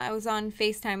I was on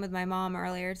FaceTime with my mom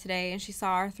earlier today, and she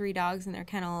saw our 3 dogs in their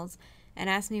kennels and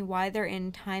asked me why they're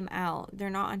in timeout. They're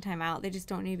not on timeout. They just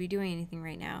don't need to be doing anything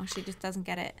right now. She just doesn't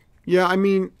get it. Yeah, I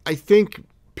mean, I think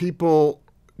people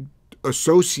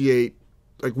associate,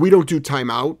 like, we don't do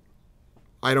timeout.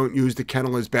 I don't use the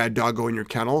kennel as bad dog, go in your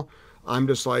kennel. I'm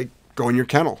just like, go in your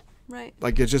kennel. Right.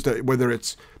 Like, it's just whether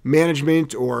it's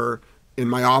management or in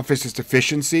my office, it's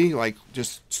efficiency, like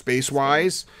just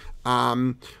space-wise.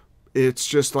 It's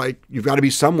just like, you've got to be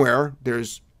somewhere.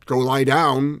 Go lie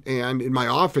down. And in my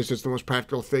office, it's the most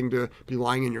practical thing to be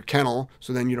lying in your kennel.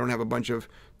 So then you don't have a bunch of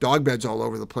dog beds all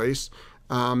over the place.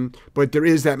 But there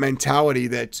is that mentality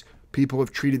that people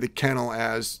have treated the kennel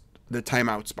as the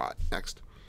timeout spot. Next.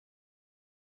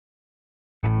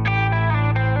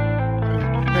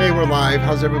 Hey, we're live.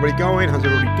 How's everybody going? How's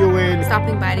everybody doing?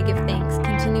 Stopping by to give thanks.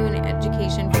 Continuing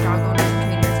education for dog owners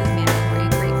and trainers is mandatory.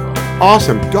 Grateful.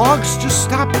 Awesome. Dogs just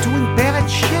stop doing bad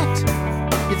shit.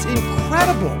 It's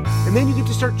incredible. And then you get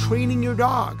to start training your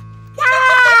dog.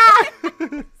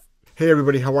 Hey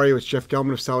everybody, how are you? It's Jeff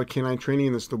Gelman of Solid Canine Training,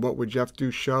 and this is the What Would Jeff Do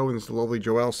show, and this is the lovely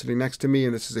Joelle sitting next to me,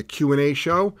 and this is a Q&A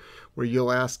show where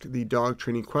you'll ask the dog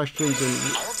training questions. And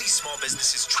all of these small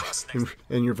businesses trust.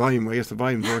 And your volume, I guess the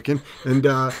volume's working, and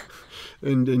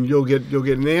you'll get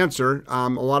an answer. A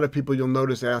lot of people, you'll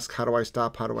notice, ask, how do I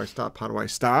stop? How do I stop? How do I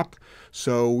stop?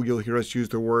 So you'll hear us use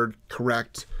the word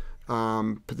correct,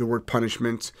 the word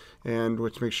punishment, and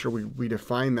let's make sure we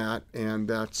define that, and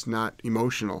that's not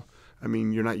emotional. I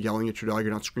mean, you're not yelling at your dog,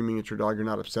 you're not screaming at your dog, you're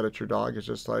not upset at your dog. It's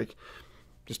just like,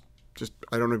 just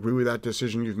I don't agree with that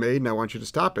decision you've made, and I want you to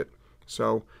stop it.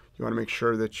 So you want to make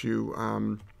sure that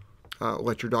you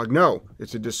let your dog know.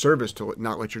 It's a disservice to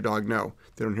not let your dog know.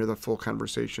 They don't hear the full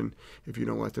conversation if you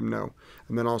don't let them know.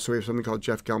 And then also we have something called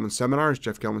Jeff Gelman Seminars.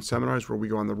 Jeff Gelman Seminars, where we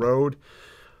go on the road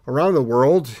around the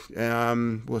world.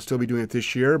 We'll still be doing it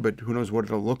this year, but who knows what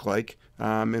it'll look like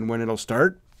and when it'll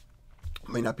start.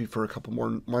 May not be for a couple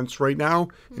more months right now,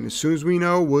 and as soon as we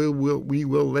know, we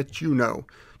will let you know.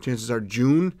 Chances are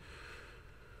June.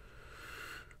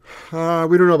 We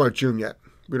don't know about June yet.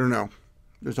 We don't know.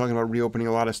 They're talking about reopening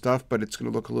a lot of stuff, but it's going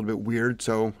to look a little bit weird.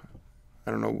 So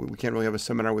I don't know. We can't really have a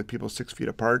seminar with people 6 feet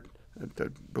apart.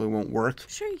 That really won't work.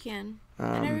 Sure you can.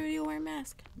 And everybody will wear a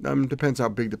mask. Depends how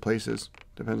big the place is.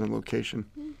 Depends on location.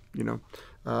 You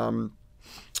know.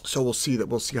 So we'll see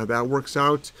how that works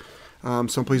out.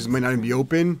 Some places might not even be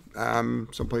open.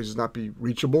 Some places not be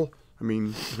reachable. I mean,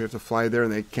 if we have to fly there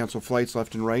and they cancel flights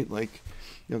left and right, like,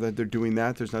 you know, that they're doing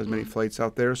that. There's not as many flights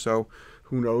out there, so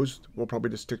who knows? We'll probably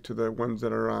just stick to the ones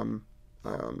that are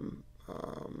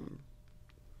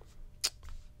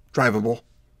drivable.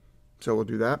 So we'll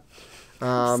do that.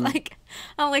 I'm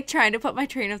like trying to put my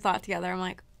train of thought together. I'm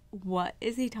like, what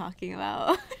is he talking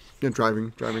about? Yeah,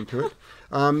 driving to it.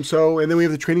 And then we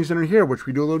have the training center here, which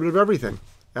we do a little bit of everything.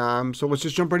 So let's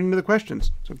just jump right into the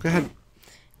questions. So go ahead.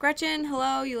 Gretchen,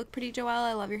 hello. You look pretty, Joelle.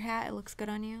 I love your hat. It looks good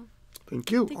on you.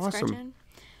 Thank you. Thanks, Awesome. Gretchen.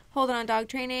 Holding on dog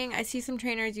training. I see some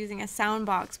trainers using a sound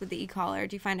box with the e-collar.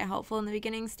 Do you find it helpful in the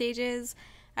beginning stages?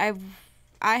 I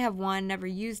have one, never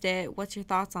used it. What's your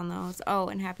thoughts on those? Oh,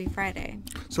 and happy Friday.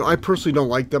 So I personally don't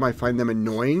like them. I find them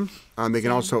annoying. They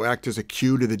can also act as a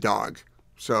cue to the dog.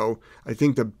 So I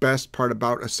think the best part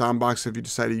about a sound box, if you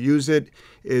decide to use it,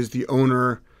 is the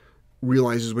owner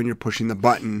realizes when you're pushing the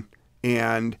button,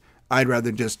 and I'd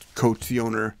rather just coach the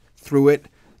owner through it.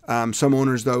 Some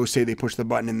owners, though, say they pushed the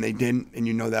button and they didn't, and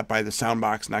you know that by the sound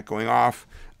box not going off.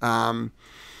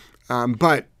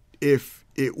 But if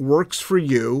it works for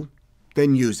you,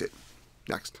 then use it.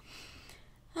 Next.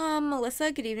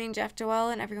 Melissa, good evening, Jeff,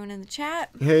 Joelle, and everyone in the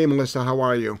chat. Hey, Melissa, how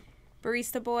are you?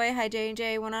 Barista Boy, hi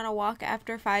J&J, went on a walk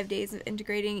after 5 days of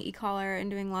integrating e-collar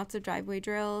and doing lots of driveway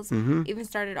drills. Even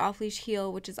started off-leash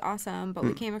heel, which is awesome, but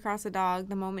we came across a dog.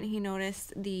 The moment he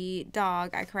noticed the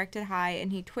dog, I corrected high,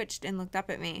 and he twitched and looked up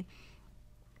at me.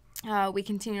 We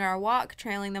continued our walk,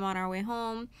 trailing them on our way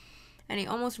home, and he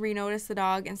almost re-noticed the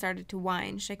dog and started to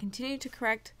whine. Should I continue to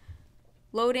correct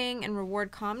loading and reward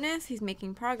calmness? He's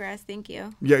making progress. Thank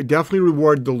you. Yeah, definitely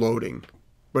reward the loading.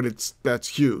 But that's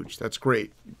huge. That's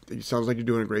great. It sounds like you're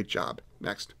doing a great job.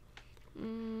 Next.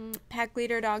 Pack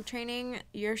leader dog training.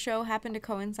 Your show happened to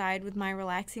coincide with my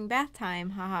relaxing bath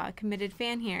time. Haha, committed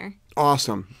fan here.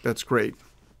 Awesome. That's great.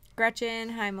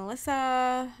 Gretchen, hi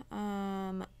Melissa.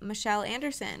 Michelle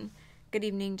Anderson. Good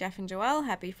evening, Jeff and Joelle.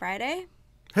 Happy Friday.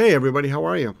 Hey everybody, how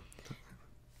are you?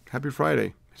 Happy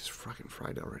Friday. It's fucking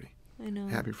Friday already. I know.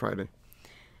 Happy Friday.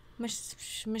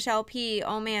 Michelle P.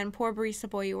 Oh man, poor Barista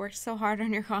Boy. You worked so hard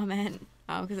on your comment.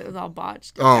 Oh, because it was all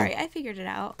botched. Oh. Sorry, I figured it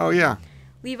out. Oh yeah.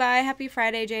 Levi, happy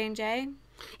Friday, J&J.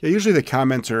 Yeah, usually the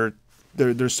comments are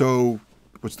they're so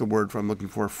what's the word I'm looking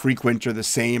for? Frequent or the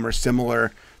same or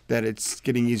similar, that it's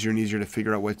getting easier and easier to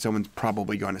figure out what someone's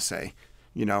probably going to say,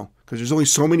 you know, because there's only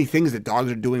so many things that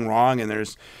dogs are doing wrong, and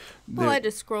there's. Well, I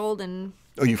just scrolled and.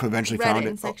 Oh, you eventually read found it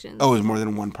it. in sections. Oh, it was more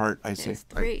than one part. I see. It's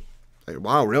 3.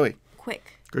 Wow, really?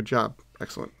 Quick. Good job.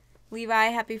 Excellent. Levi,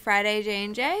 happy Friday,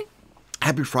 J&J.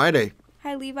 Happy Friday.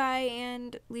 Hi, Levi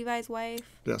and Levi's wife.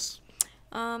 Yes.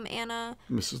 Anna.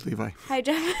 Mrs. Levi. Hi,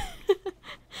 Jeff.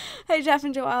 Hi, Jeff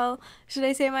and Joelle. Should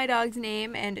I say my dog's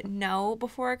name and no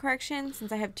before a correction,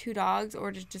 since I have 2 dogs,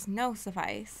 or does just no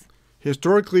suffice?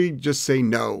 Historically, just say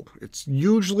no. It's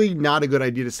usually not a good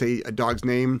idea to say a dog's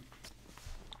name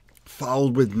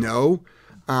followed with no.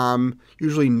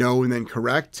 Usually no and then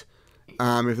correct.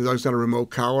 If the dog's got a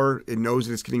remote collar, it knows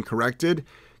that it's getting corrected.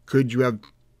 Could you have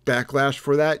backlash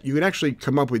for that? You can actually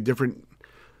come up with different,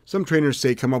 some trainers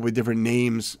say come up with different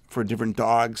names for different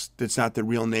dogs. That's not the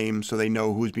real name, so they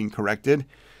know who's being corrected.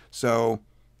 So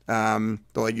they'll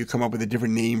let you come up with a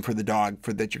different name for the dog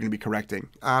for that you're going to be correcting.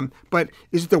 But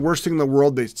is it the worst thing in the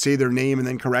world to say their name and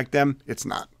then correct them? It's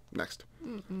not. Next.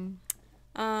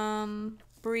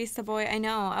 Barista boy, I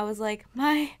know. I was like,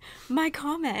 my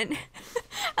comment.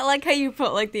 I like how you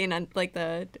put like the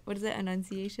what is it,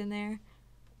 enunciation there?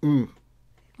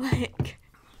 Like,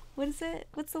 what is it?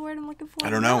 What's the word I'm looking for?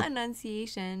 I don't know. Not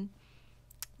enunciation.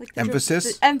 Like the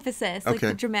Emphasis? The emphasis, like Okay.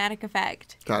 the dramatic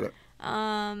effect. Got it.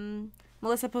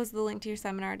 Melissa posted the link to your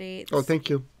seminar dates. Oh, thank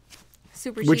you.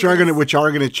 Super Which are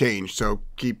gonna change. So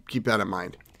keep that in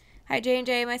mind. Hi,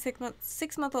 J&J. My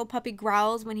 6-month-old puppy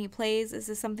growls when he plays. Is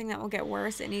this something that will get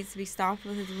worse? It needs to be stopped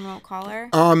with his remote collar.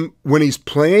 When he's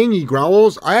playing, he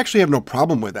growls. I actually have no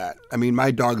problem with that. I mean,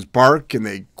 my dogs bark and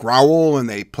they growl and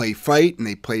they play fight and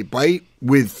they play bite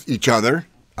with each other.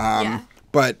 Yeah.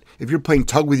 But if you're playing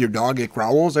tug with your dog, it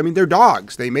growls. I mean, they're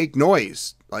dogs. They make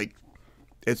noise. Like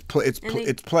it's play.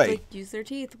 They use their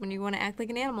teeth when you want to act like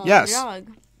an animal. Yes. With your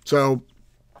dog. So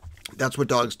that's what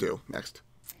dogs do. Next.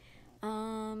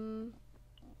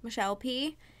 Michelle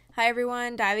P. Hi,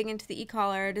 everyone. Diving into the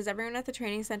e-collar. Does everyone at the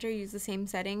training center use the same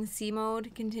settings? C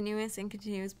mode, continuous, and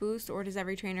continuous boost, or does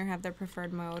every trainer have their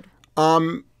preferred mode?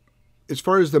 As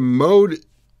far as the mode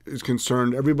is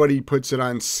concerned, everybody puts it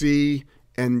on C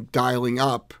and dialing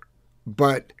up,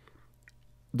 but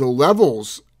the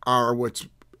levels are what's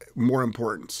more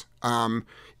important.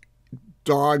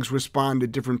 Dogs respond to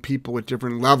different people at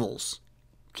different levels.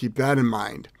 Keep that in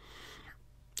mind.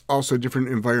 Also, different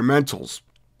environmentals.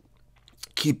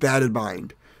 Keep that in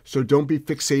mind. So don't be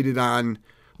fixated on,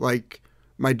 like,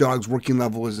 my dog's working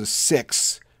level is a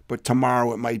 6, but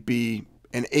tomorrow it might be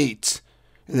an 8.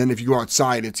 And then if you go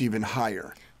outside, it's even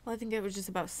higher. Well, I think it was just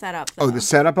about setup, though. Oh, the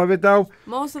setup of it, though?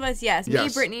 Most of us, yes. Yes. Me,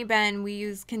 Brittany, Ben, we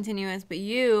use continuous, but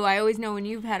you, I always know when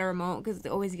you've had a remote because it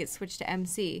always gets switched to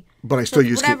MC. But I still So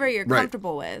use whatever you're right.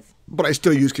 comfortable with. But I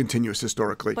still use continuous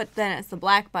historically. But then it's the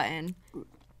black button,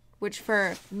 which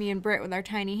for me and Britt with our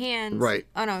tiny hands. Right.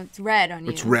 Oh, no, it's red on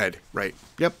you. It's red, right.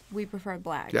 Yep. We prefer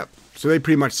black. Yep. So they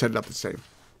pretty much set it up the same.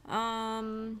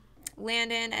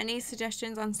 Landon, any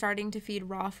suggestions on starting to feed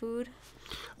raw food?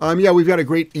 Yeah, we've got a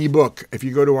great ebook. If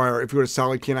you go to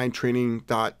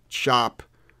solidcaninetraining.shop,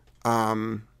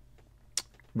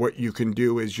 what you can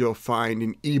do is you'll find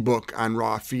an ebook on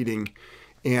raw feeding,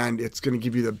 and it's going to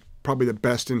give you probably the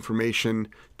best information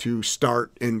to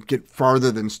start and get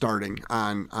farther than starting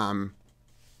on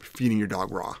feeding your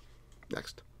dog raw.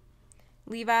 Next.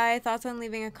 Levi, thoughts on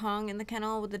leaving a Kong in the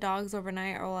kennel with the dogs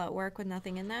overnight or while at work with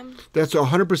nothing in them? That's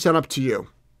 100% up to you.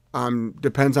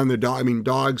 Depends on the dog. I mean,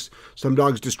 some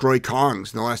dogs destroy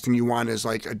Kongs. And the last thing you want is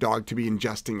like a dog to be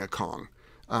ingesting a Kong.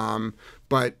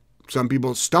 But some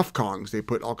people stuff Kongs. They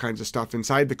put all kinds of stuff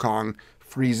inside the Kong,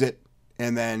 freeze it,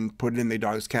 and then put it in the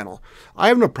dog's kennel. I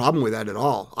have no problem with that at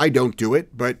all. I don't do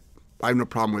it, but I have no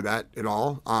problem with that at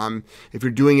all. If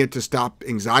you're doing it to stop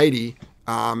anxiety,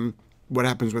 what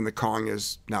happens when the Kong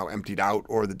is now emptied out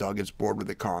or the dog gets bored with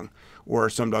the Kong? Or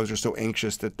some dogs are so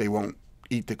anxious that they won't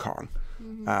eat the Kong.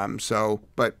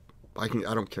 But I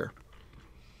don't care.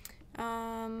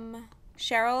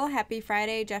 Cheryl, happy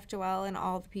Friday, Jeff, Joelle, and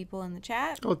all the people in the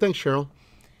chat. Oh, thanks, Cheryl.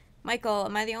 Michael,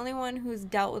 am I the only one who's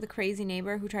dealt with a crazy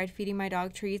neighbor who tried feeding my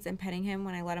dog treats and petting him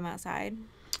when I let him outside?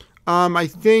 I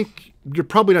think you're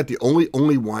probably not the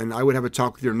only one. I would have a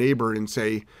talk with your neighbor and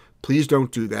say, please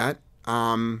don't do that.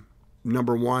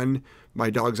 Number one, my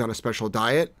dog's on a special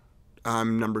diet.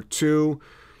 Number two,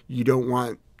 you don't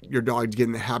want your dog to get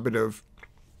in the habit of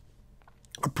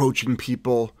approaching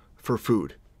people for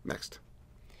food. Next.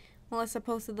 Melissa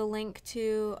posted the link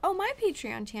to, my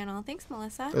Patreon channel. Thanks,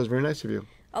 Melissa. That was very nice of you.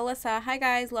 Alyssa, hi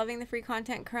guys, loving the free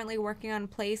content, currently working on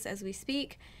place as we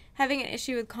speak. Having an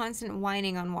issue with constant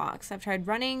whining on walks. I've tried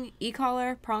running,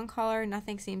 e-collar, prong collar,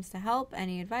 nothing seems to help.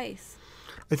 Any advice?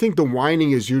 I think the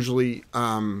whining is usually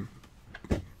whining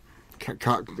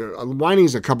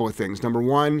is a couple of things. Number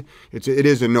one, it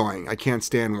is annoying. I can't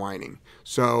stand whining.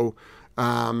 So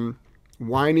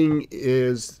whining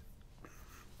is,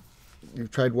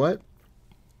 you've tried what?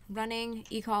 Running,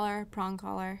 e-collar, prong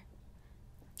collar.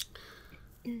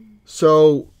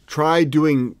 So try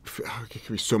doing. It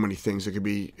could be so many things. It could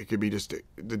be just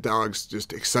the dog's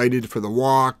just excited for the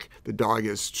walk. The dog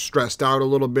is stressed out a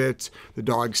little bit. The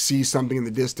dog sees something in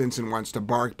the distance and wants to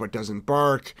bark but doesn't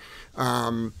bark.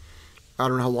 I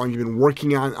don't know how long you've been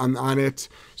working on it.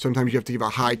 Sometimes you have to give a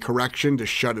high correction to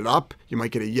shut it up. You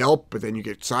might get a yelp, but then you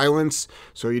get silence.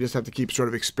 So you just have to keep sort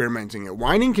of experimenting it.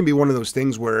 Whining can be one of those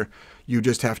things where you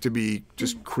just have to be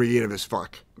just creative as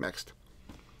fuck. Next.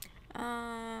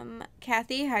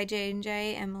 Kathy, hi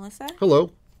J&J and Melissa.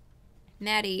 Hello.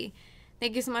 Maddie,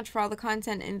 thank you so much for all the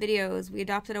content and videos. We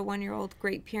adopted a 1-year-old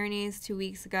Great Pyrenees 2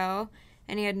 weeks ago,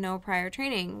 and he had no prior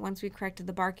training. Once we corrected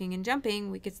the barking and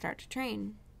jumping, we could start to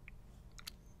train.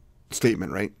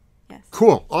 Statement, right? Yes.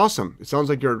 Cool. Awesome. It sounds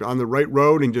like you're on the right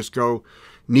road, and just go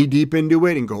knee deep into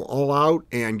it and go all out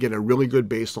and get a really good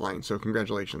baseline. So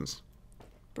congratulations.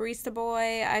 Barista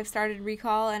Boy, I've started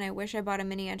Recall, and I wish I bought a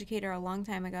mini educator a long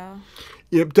time ago.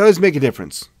 It does make a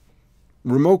difference.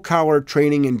 Remote collar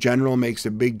training in general makes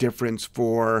a big difference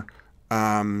for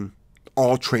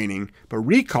all training. But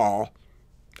Recall,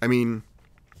 I mean,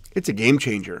 it's a game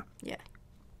changer. Yeah.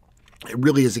 It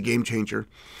really is a game changer.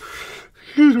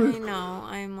 I know.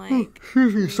 I'm like.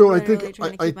 So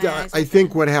I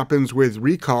think what happens with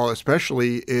Recall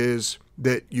especially is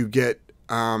that you get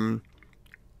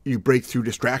you break through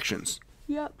distractions.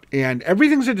 Yep. And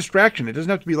everything's a distraction. It doesn't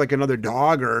have to be like another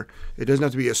dog, or it doesn't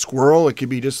have to be a squirrel. It could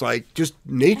be just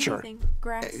nature. Anything.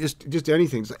 Grass. Just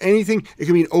anything. So anything. It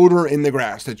can be an odor in the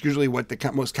grass. That's usually what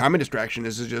the most common distraction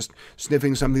is just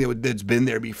sniffing something that's been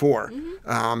there before.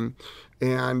 Mm-hmm.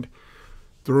 And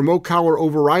the remote collar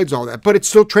overrides all that, but it's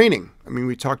still training. I mean,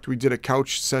 we did a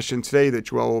couch session today that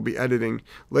Joelle will be editing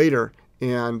later,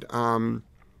 and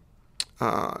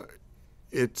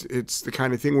it's the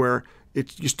kind of thing where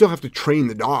you still have to train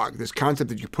the dog. This concept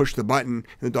that you push the button and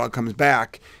the dog comes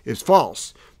back is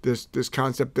false. This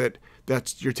concept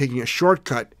that's you're taking a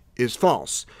shortcut is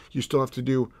false. You still have to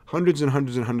do hundreds and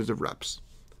hundreds and hundreds of reps.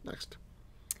 Next.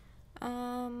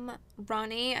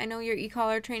 Ronnie, I know your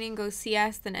e-collar training goes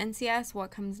CS then NCS. What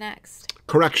comes next?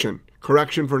 Correction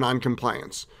for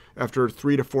non-compliance after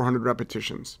 300 to 400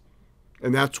 repetitions,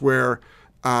 and that's where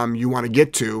you want to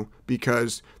get to,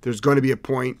 because there's going to be a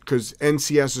point, because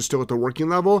NCS is still at the working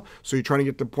level, so you're trying to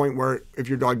get to the point where if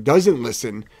your dog doesn't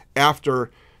listen after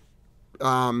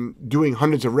doing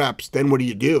hundreds of reps, then what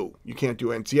do? You can't do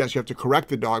NCS. You have to correct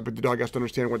the dog, but the dog has to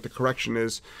understand what the correction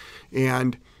is,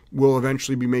 and we'll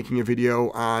eventually be making a video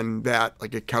on that,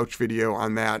 like a couch video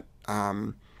on that,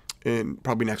 in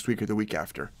probably next week or the week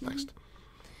after. Next.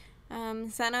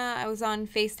 Senna, I was on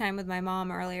FaceTime with my mom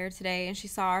earlier today, and she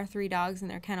saw our 3 dogs in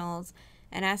their kennels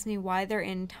and asked me why they're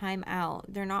in timeout.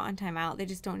 They're not on timeout. They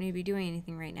just don't need to be doing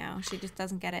anything right now. She just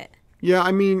doesn't get it. Yeah,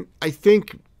 I mean, I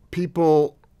think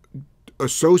people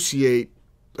associate,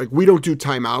 like, we don't do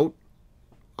timeout.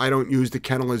 I don't use the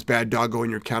kennel as bad dog, go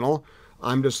in your kennel.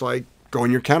 I'm just like, go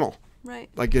in your kennel. Right.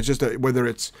 Like, it's just whether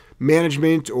it's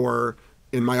management or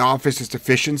in my office, it's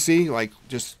efficiency, like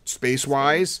just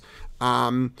space-wise.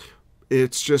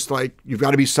 It's just like, you've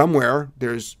got to be somewhere.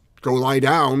 Go lie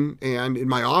down. And in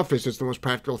my office, it's the most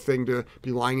practical thing to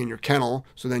be lying in your kennel,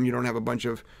 so then you don't have a bunch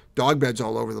of dog beds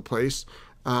all over the place.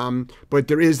 But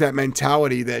there is that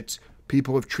mentality that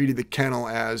people have treated the kennel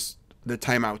as the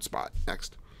timeout spot.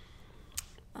 Next.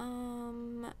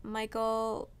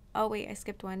 Michael, oh wait, I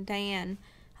skipped one. Diane,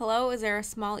 hello, is there a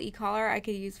small e-collar I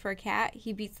could use for a cat?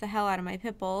 He beats the hell out of my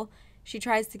pit bull. She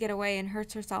tries to get away and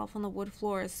hurts herself on the wood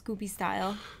floors, Scooby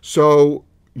style. So,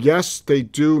 yes, they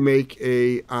do make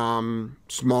a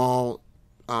small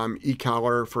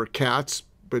e-collar for cats,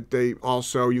 but they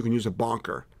also, you can use a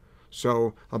bonker.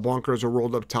 So a bonker is a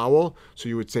rolled up towel. So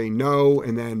you would say no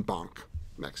and then bonk.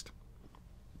 Next.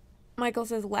 Michael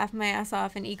says, laugh my ass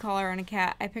off, an e-collar on a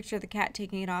cat. I picture the cat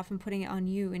taking it off and putting it on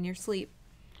you in your sleep.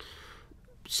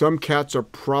 Some cats are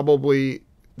probably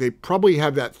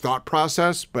have that thought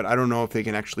process, but I don't know if they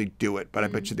can actually do it. But I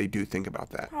bet you they do think about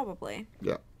that. Probably.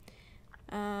 Yeah.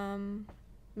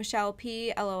 Michelle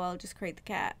P. LOL, just create the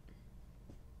cat.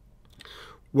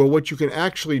 Well, what you can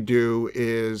actually do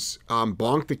is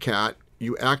bonk the cat.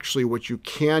 What you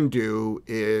can do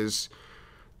is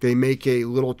they make a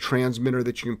little transmitter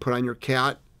that you can put on your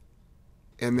cat,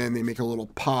 and then they make a little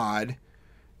pod.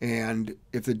 And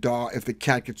if the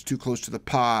cat gets too close to the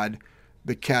pod,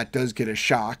 the cat does get a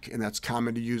shock, and that's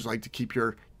common to use, like to keep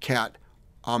your cat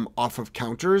off of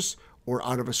counters or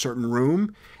out of a certain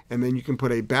room. And then you can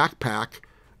put a backpack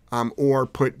or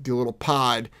put the little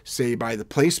pod, say, by the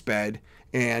place bed.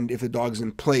 And if the dog's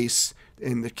in place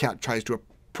and the cat tries to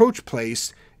approach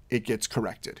place, it gets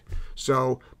corrected.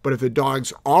 So, but if the cat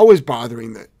is always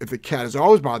bothering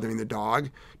the dog,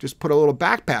 just put a little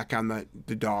backpack on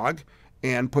the dog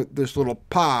and put this little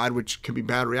pod, which can be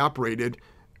battery operated,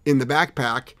 in the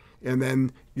backpack, and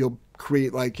then you'll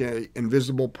create like a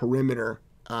invisible perimeter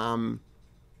around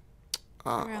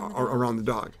the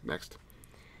dog. Next.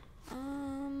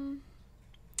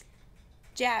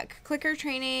 Jack, clicker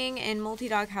training in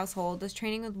multi-dog household. Does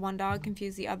training with one dog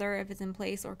confuse the other if it's in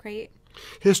place or crate?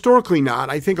 Historically not.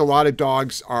 I think a lot of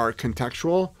dogs are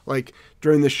contextual. Like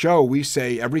during the show, we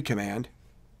say every command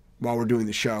while we're doing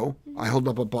the show. I hold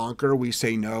up a bonker, we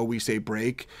say no, we say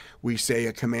break, we say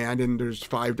a command, and there's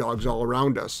 5 dogs all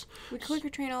around us. We clicker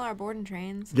train all our board and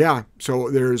trains. Yeah,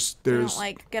 so there's They don't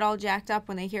like get all jacked up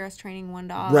when they hear us training one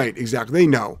dog. Right, exactly. They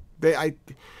know. They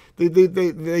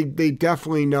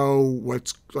definitely know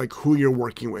what's like who you're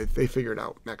working with. They figure it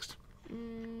out. Next.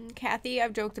 Kathy,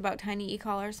 I've joked about tiny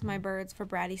e-collars to my birds for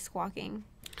bratty squawking.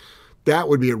 That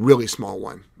would be a really small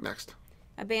one. Next.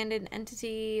 Abandoned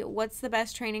entity. What's the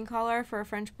best training collar for a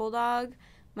French bulldog?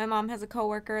 My mom has a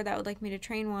coworker that would like me to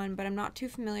train one, but I'm not too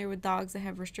familiar with dogs that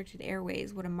have restricted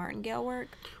airways. Would a martingale work?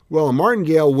 Well, a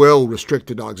martingale will restrict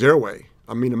the dog's airway.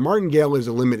 I mean, a martingale is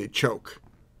a limited choke.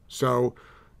 So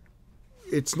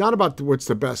it's not about what's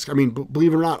the best. I mean,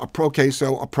 believe it or not,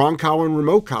 so a prong collar and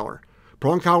remote collar.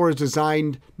 Prong collar is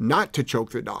designed not to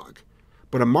choke the dog,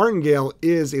 but a martingale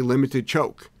is a limited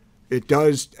choke. It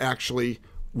does actually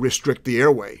restrict the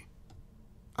airway.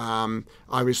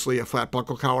 Obviously, a flat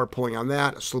buckle collar pulling on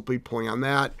that, a slip lead pulling on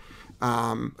that,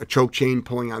 a choke chain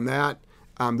pulling on that.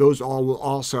 Those all will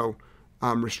also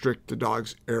restrict the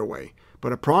dog's airway.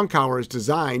 But a prong collar is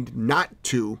designed not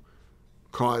to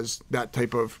cause that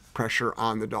type of pressure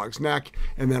on the dog's neck,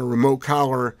 and then a remote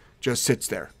collar just sits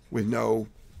there with no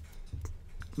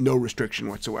restriction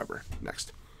whatsoever.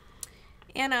 Next.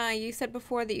 Anna, you said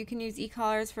before that you can use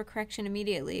e-collars for correction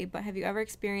immediately, but have you ever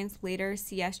experienced later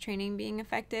CS training being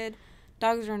affected?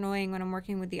 Dogs are annoying when I'm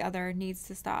working with the other. Needs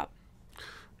to stop.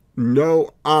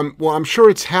 No. Well, I'm sure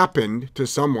it's happened to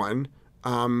someone.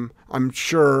 I'm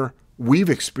sure we've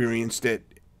experienced it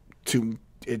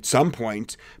at some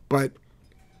point, but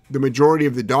the majority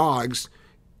of the dogs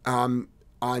on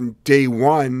day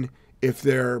one, if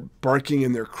they're barking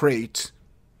in their crate,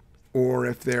 or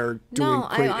if they're doing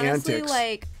crate I honestly antics.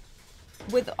 Like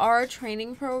with our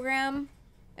training program,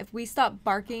 if we stop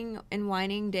barking and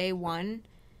whining day 1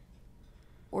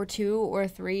 or 2 or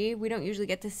 3, we don't usually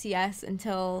get to CS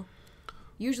until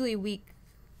usually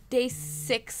day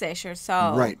 6-ish or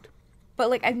so. Right. But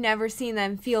like I've never seen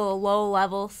them feel a low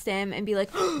level stim and be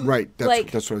like right. That's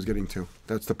like, what I was getting to.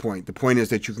 That's the point. The point is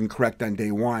that you can correct on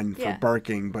day 1 for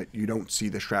barking, but you don't see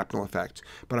the shrapnel effect.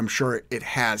 But I'm sure it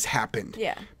has happened.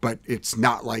 Yeah. But it's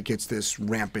not like it's this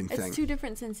rampant thing. It's 2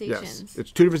 different sensations. Yes.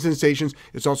 It's 2 different sensations.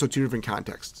 It's also 2 different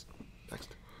contexts. Next.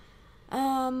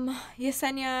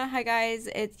 Yesenia, hi guys,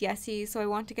 it's Yessie. So I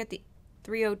want to get the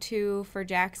 302 for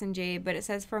Jax and Jade, but it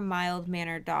says for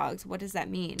mild-mannered dogs. What does that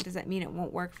mean? Does that mean it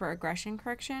won't work for aggression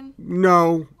correction?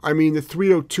 No. I mean, the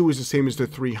 302 is the same as the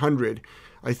 300.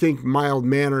 I think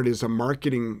mild-mannered is a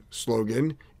marketing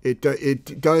slogan. It's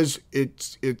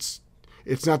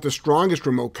not the strongest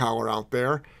remote collar out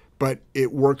there, but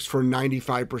it works for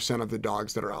 95% of the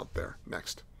dogs that are out there.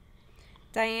 Next.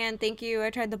 Diane, thank you. I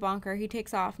tried the bonker. He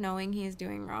takes off knowing he is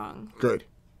doing wrong. Good.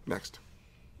 Next.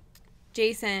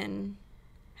 Jason,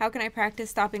 how can I practice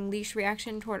stopping leash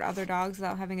reaction toward other dogs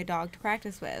without having a dog to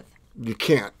practice with? You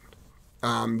can't.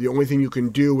 The only thing you can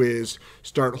do is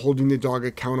start holding the dog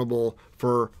accountable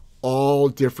for all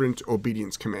different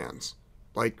obedience commands.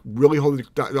 Like really hold the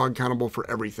dog accountable for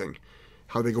everything.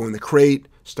 How they go in the crate,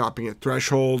 stopping at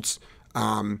thresholds,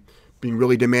 being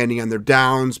really demanding on their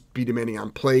downs, be demanding on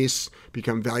place,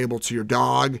 become valuable to your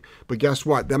dog. But guess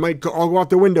what? That might all go out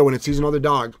the window when it sees another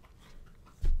dog.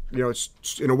 You know, it's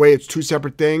in a way it's 2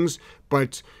 separate things,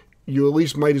 but you at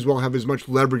least might as well have as much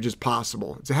leverage as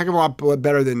possible. It's a heck of a lot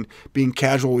better than being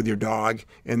casual with your dog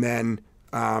and then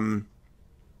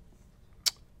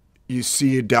you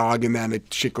see a dog and then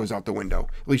shit goes out the window.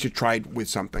 At least you tried with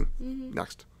something. Mm-hmm.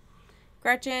 Next.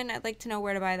 Gretchen, I'd like to know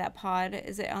where to buy that pod.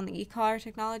 Is it on the eCollar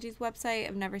Technologies website?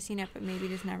 I've never seen it, but maybe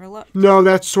just never looked. No,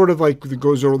 that's sort of like it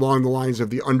goes along the lines of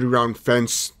the underground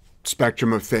fence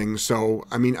spectrum of things. So,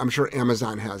 I mean, I'm sure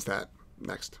Amazon has that.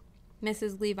 Next.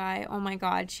 Mrs. Levi, oh my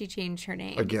God, she changed her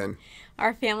name. Again.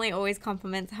 Our family always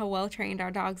compliments how well trained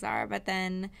our dogs are, but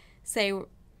then say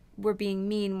we're being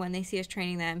mean when they see us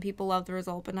training them. People love the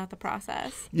result, but not the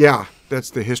process. Yeah, that's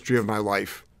the history of my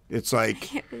life. It's like I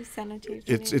can't believe Senna changed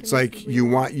her name it's to like Mrs. you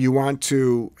Levi. want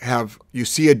to have you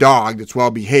see a dog that's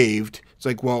well behaved. It's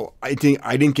like, well, I think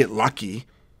I didn't get lucky.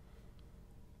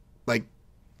 Like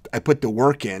I put the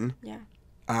work in. Yeah.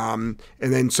 And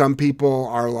then some people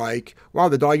are like, wow,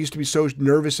 the dog used to be so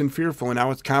nervous and fearful and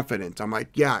now it's confident. I'm like,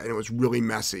 yeah, and it was really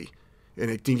messy. And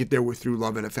it didn't get there through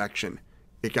love and affection.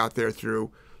 It got there through I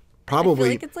feel probably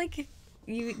like it's like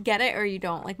you get it or you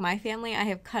don't. Like my family, I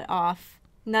have cut off.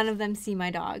 None of them see my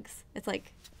dogs. It's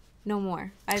like no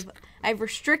more. I've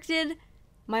restricted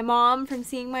my mom from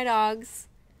seeing my dogs.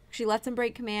 She lets them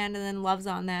break command and then loves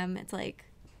on them. It's like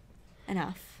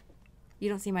enough. You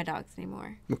don't see my dogs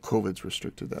anymore. well, COVID's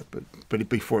restricted that, but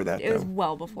before that It was though.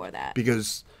 well before that.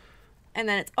 Because And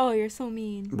then it's, oh, you're so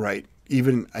mean. right.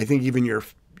 I think even your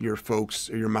folks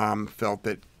or your mom felt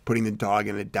that putting the dog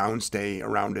in a downstay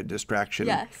around a distraction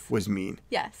Yes. was mean.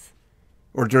 Yes.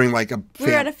 Or during like a We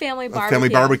were at a family barbecue. family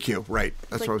barbecue, right?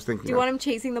 That's Like, what I was thinking. do you of. want him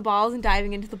chasing the balls and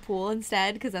diving into the pool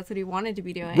instead? Because that's what he wanted to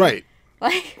be doing. Right.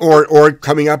 Like, Or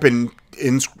coming up and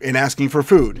asking for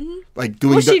food, like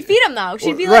doing. well, she'd feed him though.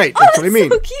 She'd be right. like, oh, That's what I mean.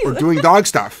 so cute. Or doing dog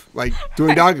stuff, like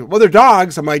doing dog. Well, they're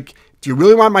dogs. I'm like, do you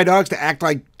really want my dogs to act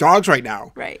like dogs right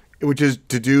now? Right. Which is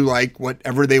to do like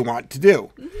whatever they want to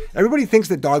do. Everybody thinks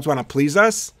that dogs want to please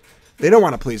us. They don't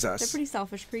want to please us. They're pretty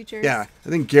selfish creatures. Yeah, I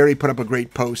think Gary put up a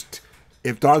great post.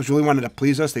 If dogs really wanted to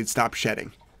please us, they'd stop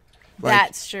shedding.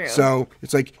 That's true. So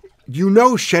it's like,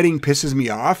 shedding pisses me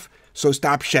off, so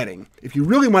stop shedding. If you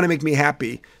really want to make me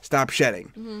happy, stop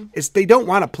shedding. They don't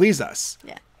want to please us.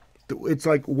 Yeah. It's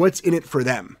like, what's in it for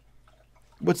them?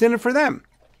 What's in it for them?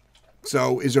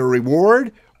 So is there a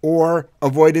reward or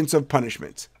avoidance of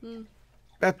punishment?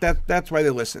 That's why they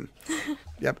listen.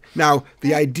 Yep. Now,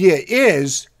 the idea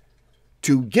is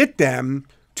to get them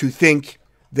to think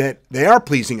that they are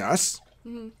pleasing us.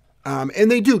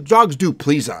 And they do. Dogs do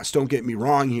please us. Don't get me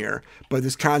wrong here. But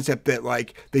this concept that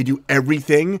like they do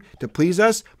everything to please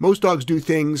us. Most dogs do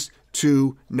things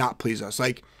to not please us.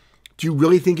 Like, do you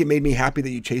really think it made me happy that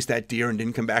you chased that deer and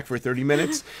didn't come back for 30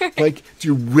 minutes? Like, do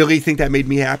you really think that made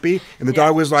me happy? And the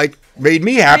dog was like, made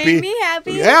me happy. Made me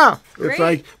happy. Yeah. Great. It's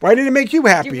like, why did it make you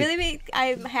happy? You really make.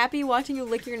 I'm happy watching you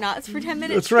lick your nuts for 10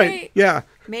 minutes. That's right. straight. Yeah.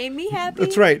 Made me happy.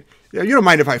 That's right. Yeah, you don't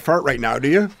mind if I fart right now, do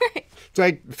you? Right. It's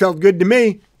like, felt good to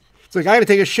me. It's like, I got to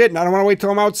take a shit and I don't want to wait till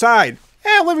I'm outside.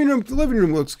 The living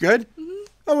room looks good.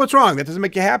 Oh, what's wrong? That doesn't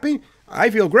make you happy? I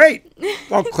feel great.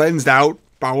 All cleansed out.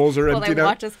 Bowels are Well, emptied they out.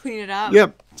 watch us clean it up.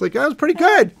 Yep. It's like, that was pretty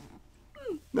good.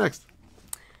 Next.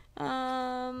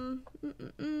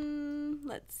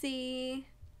 Let's see.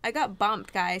 I got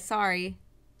bumped, guys. Sorry.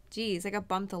 Jeez, I got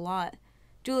bumped a lot.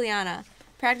 Juliana,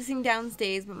 practicing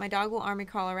downstays, but my dog will army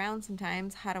crawl around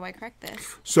sometimes. How do I correct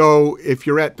this? So if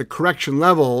you're at the correction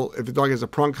level, if the dog has a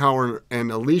prong collar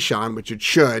and a leash on, which it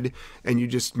should, and you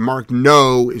just mark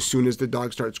no as soon as the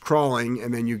dog starts crawling,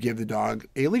 and then you give the dog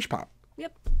a leash pop.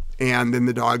 Yep. And then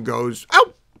the dog goes,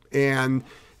 out! And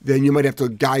then you might have to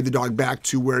guide the dog back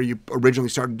to where you originally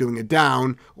started doing it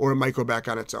down, or it might go back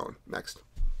on its own. Next.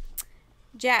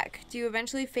 Jack, do you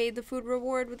eventually fade the food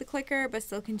reward with the clicker, but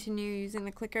still continue using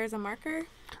the clicker as a marker?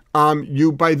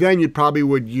 By then you probably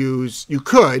would use, you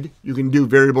can do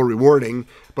variable rewarding,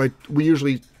 but we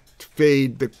usually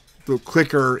fade the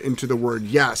clicker into the word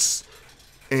yes,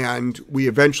 and we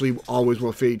eventually always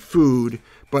will fade food,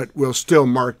 but we'll still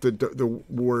mark the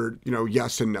word,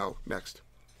 yes and no. Next.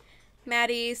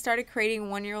 Maddie started creating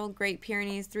 1-year-old Great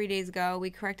Pyrenees 3 days ago.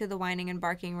 We corrected the whining and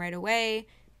barking right away,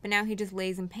 but now he just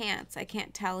lays in pants. I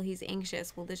can't tell he's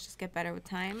anxious. Will this just get better with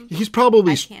time? He's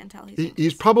probably I can't tell he's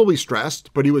he's probably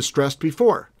stressed, but he was stressed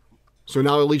before. So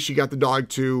now at least you got the dog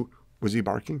to, was he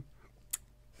barking?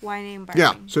 Whining and barking.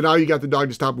 Yeah. So now you got the dog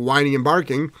to stop whining and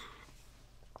barking.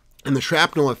 And the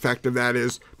shrapnel effect of that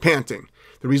is panting.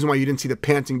 The reason why you didn't see the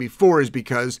panting before is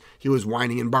because he was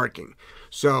whining and barking.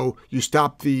 So you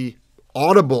stop the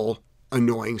audible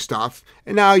annoying stuff,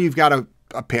 and now you've got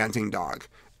a panting dog.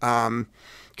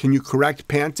 Can you correct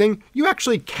panting? You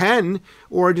actually can,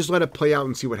 or just let it play out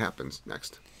and see what happens.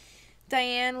 Next.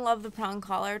 Diane, love the prong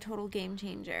collar. Total game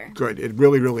changer. Good. It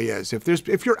really, really is.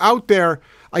 If you're out there,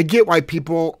 I get why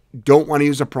people don't want to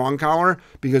use a prong collar,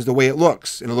 because the way it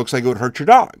looks, and it looks like it would hurt your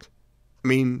dog. I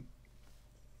mean,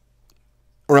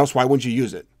 or else why wouldn't you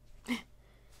use it?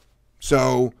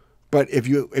 So, but if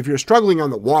you're struggling on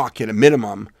the walk at a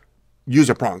minimum, use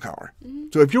a prong collar. Mm-hmm.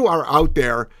 So if you are out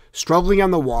there struggling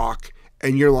on the walk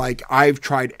and you're like, I've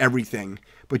tried everything,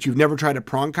 but you've never tried a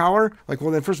prong collar, like,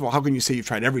 well, then first of all, how can you say you've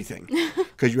tried everything?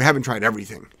 Because you haven't tried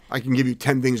everything. I can give you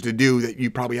 10 things to do that you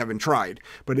probably haven't tried,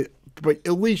 but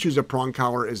at least use a prong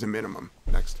collar as a minimum.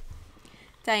 Next.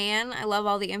 Diane, I love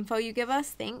all the info you give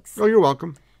us. Thanks. Oh, you're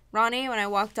welcome. Ronnie, when I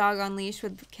walk dog on leash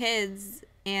with kids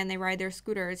and they ride their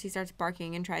scooters, he starts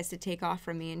barking and tries to take off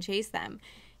from me and chase them.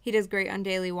 He does great on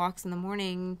daily walks in the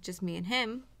morning, just me and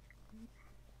him.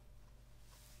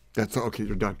 That's okay.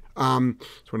 You're done. So I want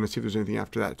to see if there's anything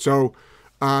after that. So,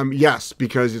 yes,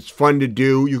 because it's fun to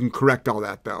do. You can correct all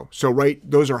that though. So, right,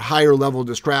 those are higher level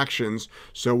distractions.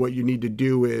 So what you need to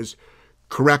do is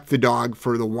correct the dog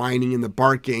for the whining and the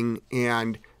barking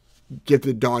and get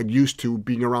the dog used to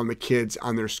being around the kids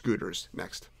on their scooters.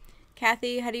 Next.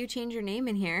 Kathy, how do you change your name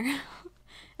in here?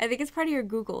 I think it's part of your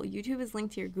Google. YouTube is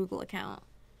linked to your Google account.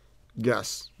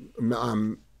 Yes.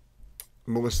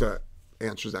 Melissa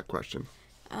answers that question.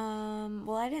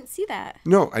 Well, I didn't see that.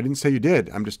 No, I didn't say you did.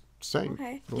 I'm just saying.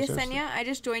 Okay. Yesenia, I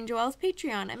just joined Joelle's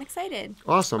Patreon. I'm excited.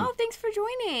 Awesome. Oh, thanks for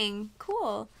joining.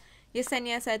 Cool.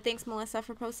 Yesenia said, thanks, Melissa,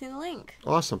 for posting the link.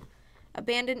 Awesome.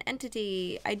 Abandoned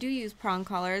Entity. I do use prong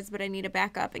collars, but I need a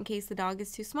backup in case the dog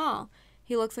is too small.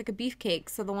 He looks like a beefcake,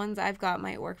 so the ones I've got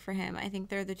might work for him. I think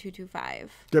they're the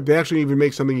 225. Yeah, they actually even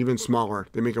make something even smaller.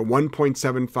 They make a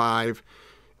 1.75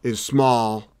 is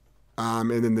small,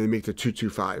 and then they make the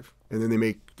 225. And then they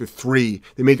make the 3.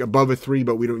 They make above a 3,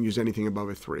 but we don't use anything above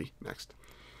a 3. Next.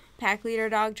 Pack leader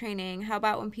dog training. How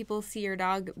about when people see your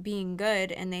dog being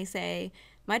good and they say,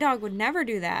 my dog would never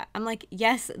do that? I'm like,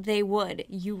 yes, they would.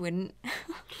 You wouldn't.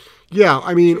 Yeah,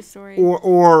 I mean,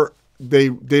 or they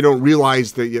don't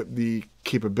realize the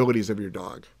capabilities of your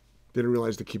dog. They don't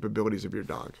realize the capabilities of your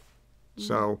dog. Mm-hmm.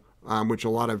 So, which a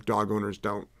lot of dog owners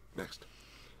don't. Next.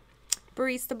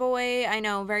 Barista boy, I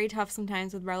know, very tough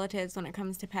sometimes with relatives when it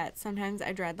comes to pets. Sometimes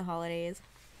I dread the holidays.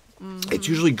 Mm-hmm. It's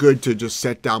usually good to just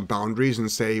set down boundaries and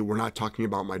say, we're not talking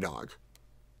about my dog.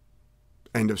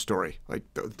 End of story. Like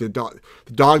the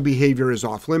dog behavior is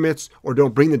off limits, or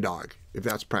don't bring the dog if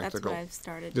that's practical. That's what I've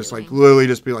started just doing. like literally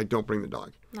just be like, don't bring the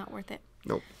dog. Not worth it.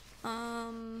 Nope.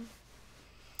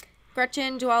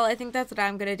 Gretchen, Joelle, I think that's what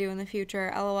I'm going to do in the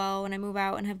future. LOL, when I move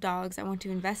out and have dogs, I want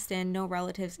to invest in no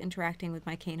relatives interacting with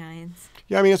my canines.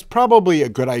 Yeah, I mean, it's probably a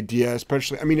good idea,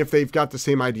 especially, I mean, if they've got the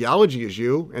same ideology as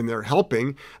you and they're helping.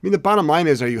 I mean, the bottom line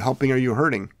is, are you helping or are you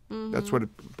hurting? Mm-hmm. That's what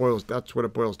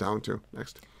it boils down to.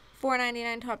 Next.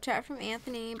 $4.99 top chat from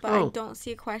Anthony, but I don't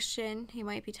see a question. He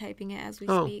might be typing it as we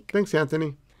speak. Thanks,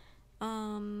 Anthony.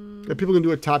 Yeah, people can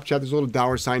do a top chat. There's a little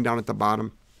dollar sign down at the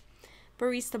bottom.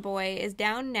 Barista boy, is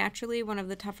down naturally one of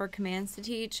the tougher commands to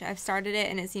teach? I've started it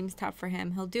and it seems tough for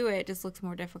him. He'll do it. It just looks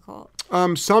more difficult.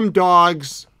 Some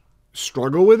dogs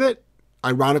struggle with it.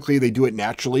 Ironically, they do it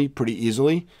naturally pretty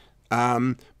easily.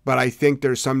 But I think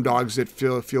there's some dogs that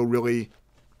feel really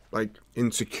like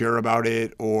insecure about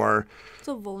it, or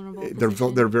so vulnerable.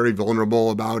 They're very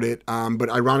vulnerable about it. But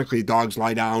ironically, dogs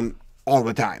lie down all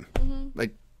the time,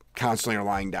 like constantly are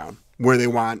lying down where they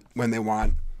want, when they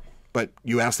want. But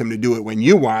you ask them to do it when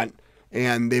you want,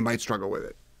 and they might struggle with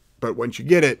it. But once you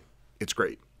get it, it's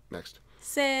great. Next.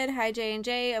 Sid, hi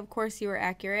J&J. Of course you were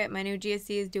accurate. My new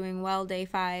GSC is doing well, day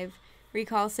 5.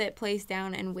 Recall, sit, place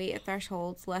down, and wait at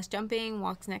thresholds. Less jumping,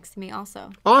 walks next to me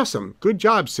also. Awesome. Good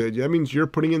job, Sid. That means you're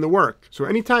putting in the work. So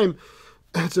anytime,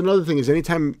 that's another thing, is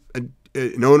anytime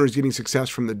an owner is getting success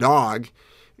from the dog,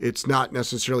 it's not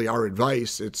necessarily our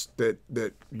advice. It's that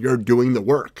you're doing the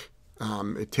work.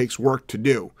 It takes work to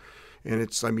do. And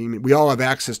it's, I mean, we all have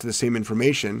access to the same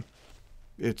information.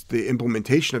 It's the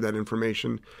implementation of that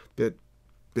information that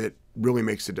really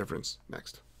makes the difference.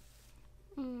 Next.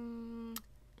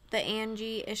 The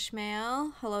Angie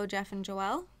Ishmael. Hello, Jeff and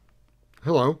Joelle.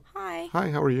 Hello. Hi. Hi,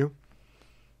 how are you?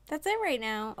 That's it right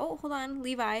now. Oh, hold on.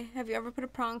 Levi, have you ever put a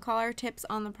prong collar tips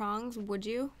on the prongs? Would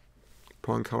you?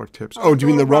 Prong collar tips. Oh, do you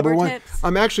mean the rubber one? Tips?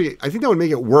 Actually, I think that would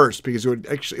make it worse because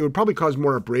it would probably cause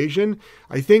more abrasion.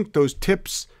 I think those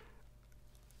tips,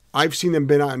 I've seen them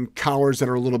been on collars that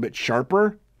are a little bit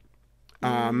sharper.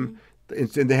 And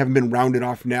they haven't been rounded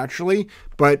off naturally.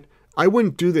 But I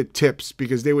wouldn't do the tips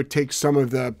because they would take some of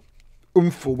the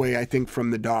oomph away, I think,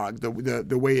 from the dog.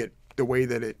 The way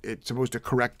that it's supposed to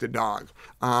correct the dog.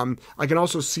 I can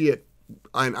also see it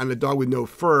on a dog with no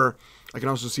fur. I can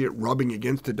also see it rubbing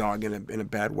against the dog in a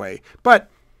bad way. But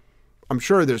I'm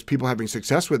sure there's people having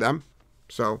success with them.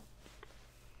 So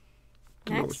you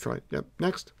can always try it. Yep.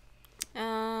 Next.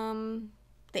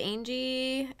 The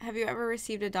Angie, have you ever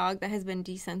received a dog that has been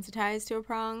desensitized to a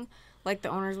prong? Like the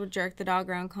owners would jerk the dog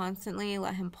around constantly,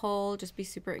 let him pull, just be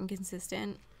super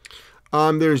inconsistent?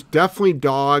 There's definitely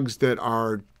dogs that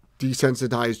are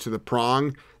desensitized to the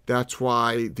prong. That's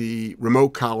why the remote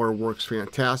collar works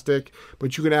fantastic.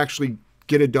 But you can actually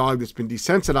get a dog that's been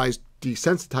desensitized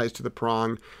to the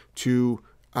prong to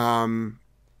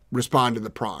respond to the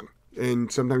prong.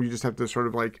 And sometimes you just have to sort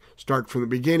of like start from the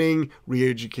beginning,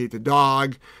 re-educate the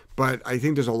dog. But I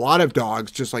think there's a lot of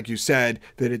dogs, just like you said,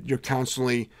 that you're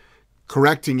constantly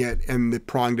correcting it and the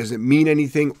prong doesn't mean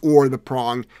anything, or the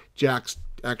prong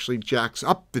actually jacks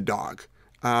up the dog.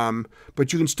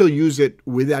 But you can still use it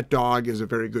with that dog as a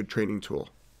very good training tool.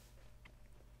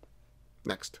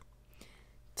 Next.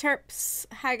 Terps,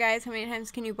 hi guys, how many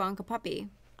times can you bonk a puppy?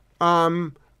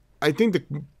 I think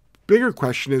the bigger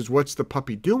question is, what's the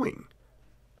puppy doing?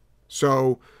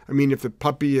 So, I mean, if the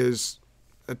puppy is,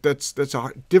 that's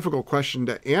a difficult question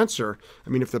to answer. I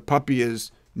mean, if the puppy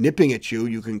is nipping at you,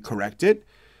 you can correct it.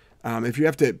 If you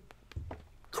have to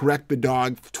correct the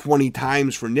dog 20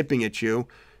 times for nipping at you,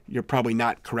 you're probably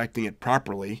not correcting it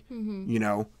properly, you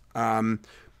know.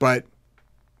 But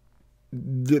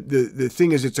the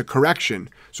thing is, it's a correction.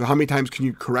 So how many times can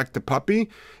you correct the puppy?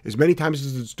 As many times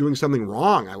as it's doing something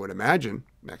wrong, I would imagine.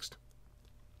 Next.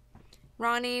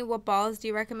 Ronnie, what balls do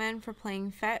you recommend for playing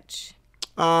fetch?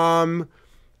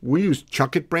 We use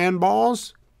Chuck-It brand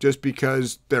balls just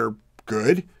because they're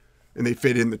good and they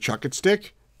fit in the Chuck-It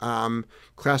stick.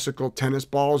 Classical tennis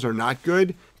balls are not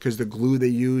good because the glue they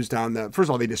used on the, first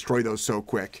of all, they destroy those so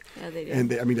quick. Yeah, they do. And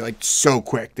they, I mean, they're like so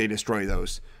quick, they destroy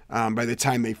those. By the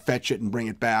time they fetch it and bring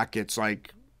it back, it's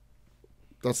like,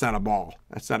 that's not a ball.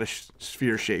 That's not a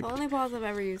sphere shape. The only balls I've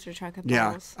ever used are Chuck-It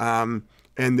Yeah. balls.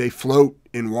 And they float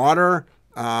in water.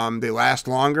 They last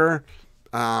longer.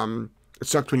 It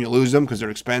sucks when you lose them because they're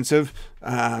expensive.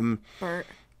 Bert.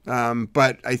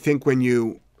 But I think when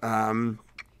you,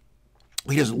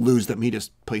 he doesn't lose them. He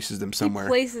just places them somewhere. He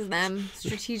places them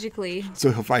strategically.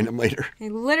 So he'll find them later.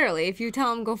 And literally, if you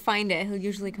tell him go find it, he'll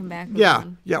usually come back with Yeah.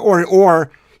 one. Yeah. Or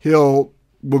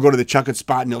we'll go to the Chuck-It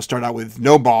spot and he'll start out with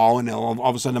no ball and he'll all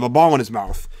of a sudden have a ball in his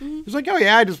mouth. Mm-hmm. He's like, oh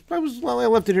yeah, I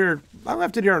left it here. I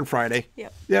left it here on Friday.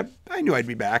 Yep. I knew I'd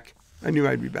be back.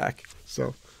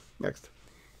 So next.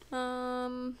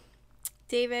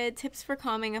 David, tips for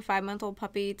calming a 5-month-old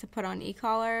puppy to put on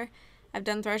e-collar. I've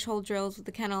done threshold drills with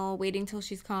the kennel, waiting till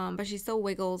she's calm, but she still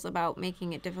wiggles about,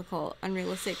 making it difficult.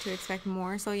 Unrealistic to expect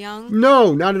more so young?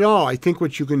 No, not at all. I think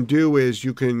what you can do is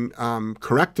you can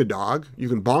correct the dog. You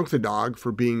can bonk the dog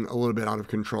for being a little bit out of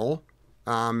control.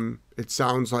 It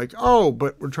sounds like, oh,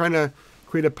 but we're trying to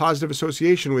create a positive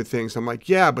association with things. I'm like,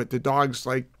 yeah, but the dog's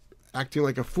like acting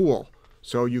like a fool.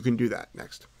 So you can do that.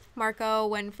 Next. Marco,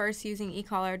 when first using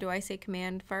e-collar, do I say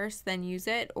command first, then use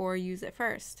it, or use it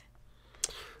first?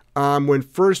 When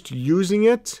first using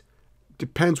it,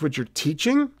 depends what you're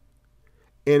teaching.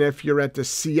 And if you're at the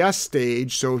CS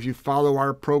stage, so if you follow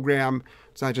our program,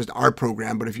 it's not just our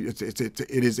program, but if you, it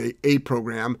is a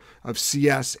program of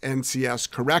CS,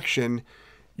 NCS correction,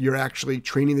 you're actually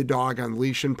training the dog on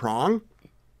leash and prong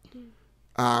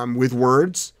with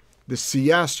words. The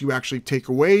CS, you actually take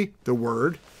away the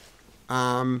word.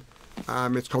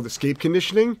 It's called escape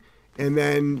conditioning. And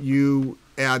then you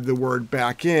add the word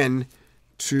back in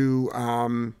to,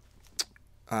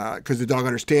 because the dog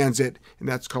understands it, and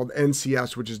that's called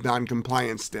NCS, which is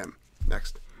non-compliance stim.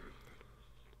 Next.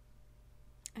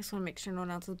 I just want to make sure no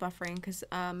one else is buffering, because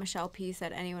Michelle P.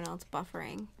 said anyone else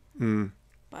buffering.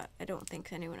 But I don't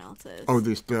think anyone else is. Oh,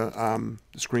 the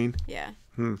screen? Yeah.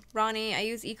 Ronnie, I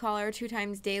use e-collar 2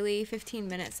 times daily,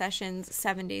 15-minute sessions,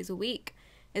 7 days a week.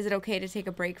 Is it okay to take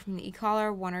a break from the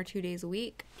e-collar 1 or 2 days a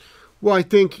week? Well, I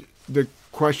think the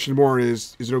question more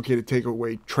is it okay to take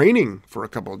away training for a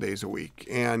couple of days a week?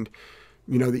 And,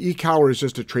 you know, the e-collar is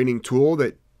just a training tool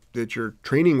that you're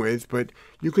training with, but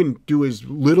you can do as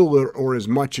little or as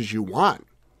much as you want.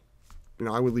 You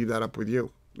know, I would leave that up with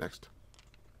you. Next.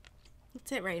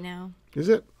 That's it right now. Is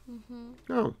it?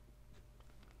 Oh.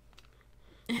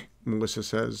 Melissa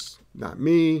says, not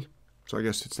me. So I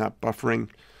guess it's not buffering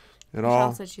at all.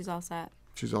 Michelle said she's all set.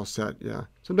 She's all set, yeah.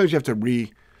 Sometimes you have to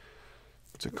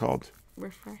what's it called?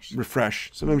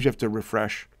 Refresh. Sometimes you have to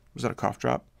refresh. Was that a cough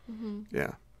drop?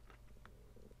 Yeah.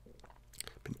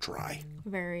 Been dry.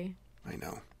 Very. I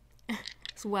know.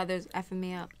 This weather's effing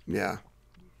me up. Yeah.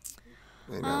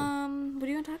 I know. What do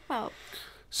you want to talk about?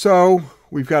 So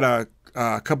we've got a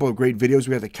couple of great videos.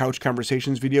 We have the Couch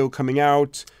Conversations video coming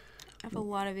out. I have a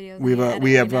lot of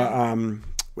videos.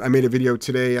 I made a video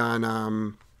today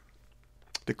on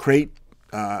the crate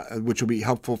which will be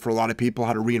helpful for a lot of people,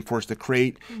 how to reinforce the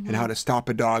crate and how to stop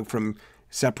a dog from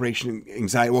separation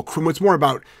anxiety. Well, what's more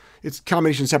about, it's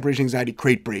combination separation anxiety,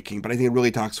 crate breaking, but I think it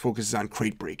really focuses on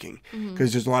crate breaking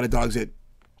because there's a lot of dogs that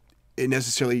it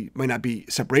necessarily might not be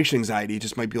separation anxiety. It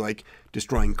just might be like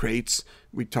destroying crates.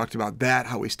 We talked about that,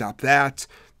 how we stop that.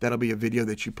 That'll be a video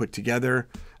that you put together.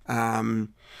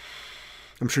 I'm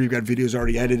sure you've got videos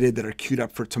already edited that are queued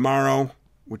up for tomorrow,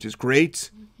 which is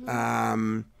great.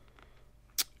 And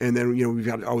then, we've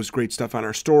got always great stuff on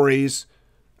our stories.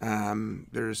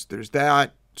 There's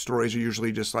that. Stories are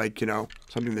usually just like,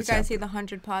 something that's You guys see the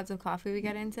 100 pods of coffee we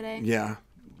got in today? Yeah.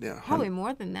 Probably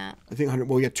more than that. I think 100.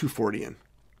 Well, we got 240 in.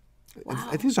 Wow.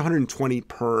 I think it's 120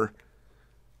 per.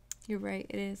 You're right.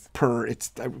 It is.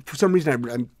 It's for some reason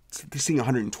I'm seeing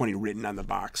 120 written on the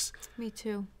box. Me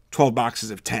too. 12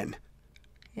 boxes of 10.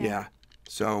 Yeah. Yeah.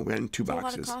 So we had 2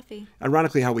 boxes. A lot of coffee.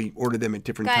 Ironically, how we ordered them at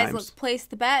different Guys, times. let's place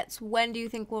the bets. When do you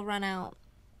think we'll run out?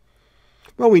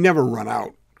 Well, we never run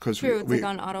out because True. It's like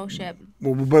on auto ship.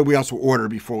 Well, but we also order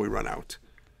before we run out.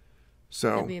 So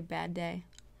That'd be a bad day.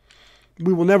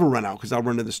 We will never run out because I'll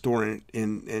run to the store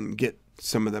and get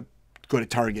some of the. Go to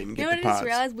Target and get the pods. You know what I just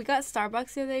realized? We got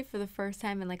Starbucks the other day for the first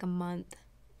time in like a month.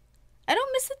 I don't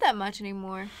miss it that much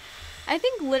anymore. I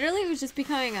think literally it was just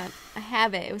becoming a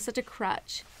habit. It was such a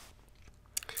crutch.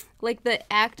 Like the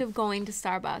act of going to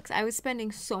Starbucks. I was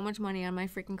spending so much money on my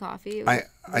freaking coffee. It was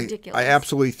ridiculous. I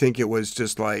absolutely think it was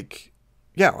just like,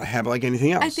 I have like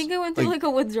anything else. I think I went through like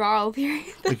a withdrawal period.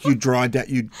 Like you drive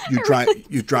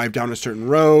down a certain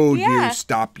road, Yeah. you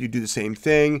stop, you do the same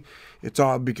thing. It's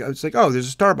all because it's like,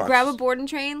 there's a Starbucks. Grab a boarding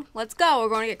train. Let's go. We're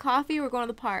going to get coffee. We're going to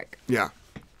the park. Yeah.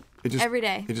 Every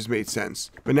day. It just made sense.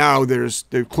 But now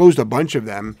they've closed a bunch of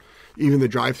them, even the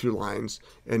drive-through lines,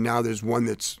 and now there's one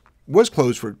was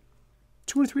closed for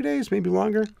 2 or 3 days, maybe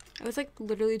longer. It was like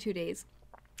literally 2 days.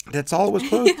 That's all it was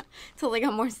closed. So they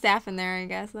got more staff in there, I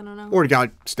guess. I don't know. Or got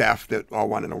staff that all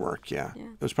wanted to work. Yeah.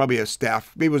 It was probably a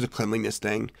staff. Maybe it was a cleanliness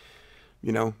thing.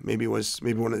 Maybe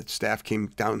one of the staff came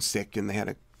down sick and they had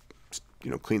to,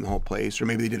 clean the whole place, or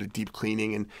maybe they did a deep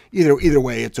cleaning. And either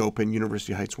way, it's open.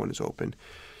 University Heights one is open.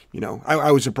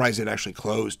 I was surprised it actually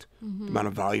closed. The amount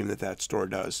of volume that store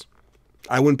does.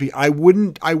 I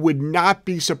would not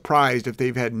be surprised if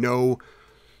they've had no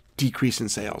decrease in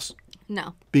sales.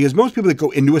 No. Because most people that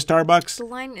go into a Starbucks, The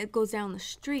line, it goes down the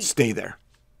street. stay there.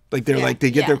 Like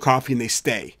they get Yeah. their coffee and they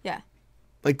stay. Yeah.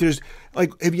 Like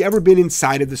have you ever been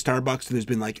inside of the Starbucks and there's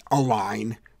been like a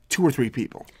line, 2 or 3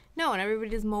 people? No, and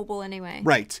everybody's mobile anyway.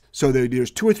 Right. So there's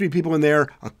 2 or 3 people in there,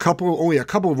 only a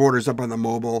couple of orders up on the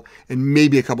mobile, and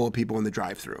maybe a couple of people in the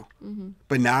drive-through.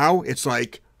 But now it's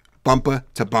like bumper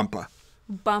to bumper.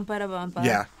 Bumper to bumper.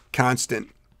 Yeah, constant.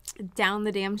 Down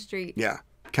the damn street. Yeah,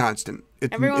 constant.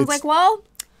 Everyone's like, well,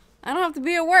 I don't have to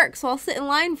be at work, so I'll sit in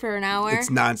line for an hour. It's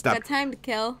nonstop. Got time to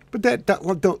kill. But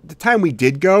the time we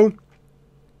did go,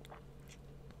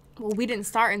 Well, we didn't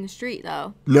start in the street,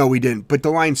 though. no, we didn't. But the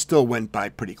line still went by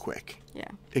pretty quick. Yeah.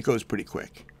 It goes pretty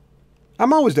quick.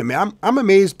 I'm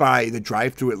amazed by the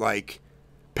drive-through at like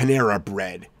Panera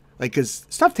Bread, like because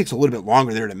stuff takes a little bit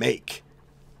longer there to make.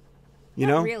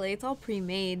 Not really. It's all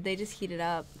pre-made. They just heat it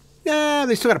up. Yeah,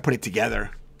 they still got to put it together.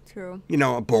 True.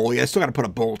 A bowl. Yeah, still got to put a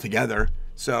bowl together.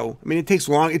 So I mean, it takes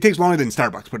long. It takes longer than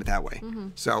Starbucks. Put it that way.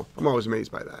 So I'm always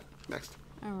amazed by that. Next.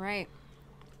 All right.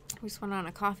 We just went on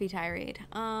a coffee tirade.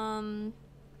 Elme,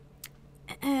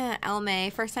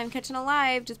 first time catching a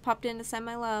live, just popped in to send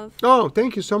my love. Oh,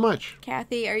 thank you so much.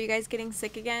 Kathy, are you guys getting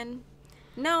sick again?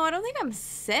 No, I don't think I'm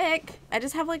sick. I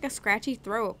just have like a scratchy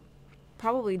throat.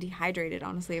 Probably dehydrated,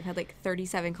 honestly. I've had like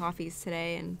 37 coffees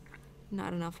today and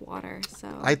not enough water.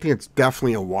 So I think it's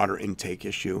definitely a water intake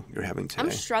issue you're having today. I'm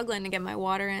struggling to get my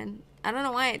water in. I don't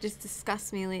know why. It just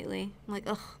disgusts me lately. I'm like,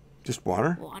 ugh. Just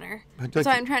water? Water. I'd So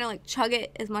like I'm trying to like chug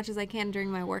it as much as I can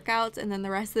during my workouts, and then the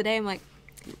rest of the day I'm like,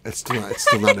 It's still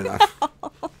not enough.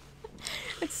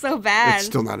 it's so bad. It's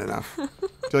still not enough. Do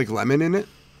you like lemon in it?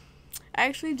 I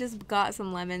actually just got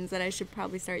some lemons that I should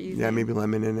probably start using. Yeah, maybe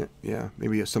lemon in it. Yeah,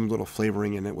 maybe some little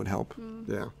flavoring in it would help.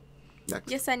 Yeah.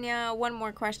 Next. Yesenia, one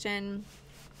more question.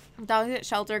 Dogs at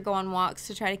shelter go on walks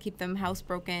to try to keep them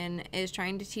housebroken. Is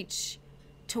trying to teach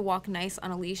to walk nice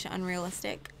on a leash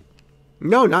unrealistic?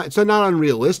 No, it's not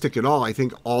unrealistic at all. I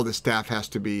think all the staff has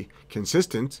to be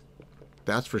consistent.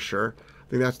 That's for sure. I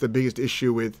think that's the biggest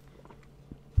issue with.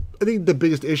 I think the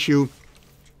biggest issue.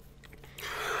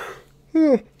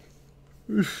 Staying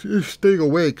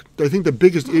awake. I think the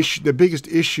biggest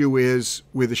issue is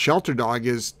with a shelter dog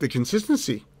is the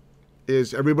consistency.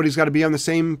 Is everybody's got to be on the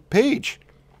same page.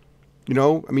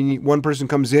 I mean, one person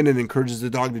comes in and encourages the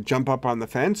dog to jump up on the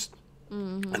fence.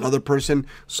 Another person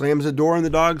slams the door in the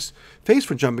dog's face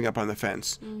for jumping up on the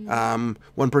fence.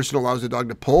 One person allows the dog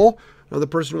to pull. Another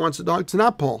person wants the dog to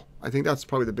not pull. I think that's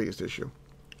probably the biggest issue.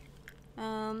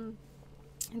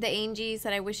 The Angie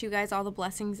said, I wish you guys all the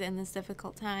blessings in this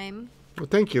difficult time. Well,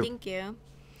 thank you. Thank you.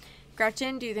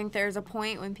 Gretchen, do you think there's a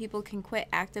point when people can quit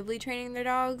actively training their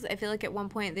dogs? I feel like at one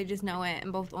point they just know it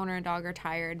and both owner and dog are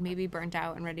tired, maybe burnt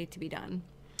out and ready to be done.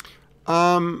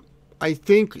 I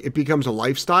think it becomes a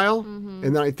lifestyle, and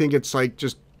then I think it's like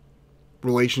just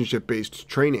relationship-based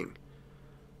training.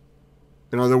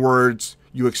 In other words,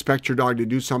 you expect your dog to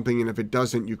do something, and if it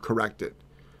doesn't, you correct it.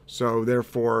 So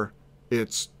therefore,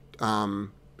 it's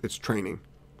training.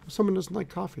 Someone doesn't like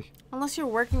coffee. Unless you're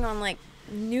working on like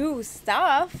new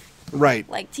stuff. Right.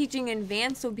 Like teaching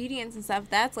advanced obedience and stuff.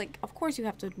 That's like, of course you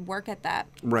have to work at that.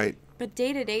 Right. But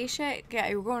day-to-day shit, yeah,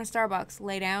 you're going to Starbucks,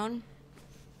 lay down.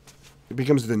 It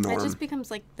becomes the norm. It just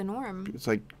becomes like the norm. It's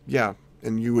like, yeah,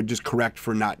 and you would just correct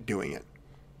for not doing it.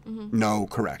 No,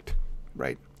 correct.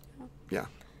 Right. Yeah.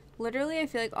 Literally, I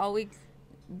feel like all week,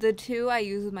 the two I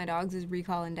use with my dogs is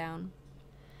recall and down.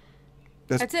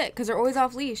 That's it, because they're always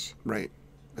off leash. Right.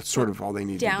 That's sort of all they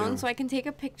need to do. Down, so I can take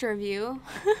a picture of you.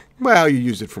 Well, you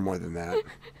use it for more than that.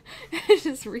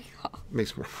 Just recall.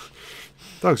 Makes more.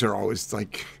 Dogs are always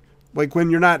like when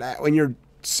you're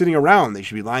sitting around, they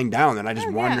should be lying down. They're not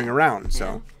just wandering around.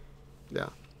 So, yeah.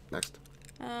 Next.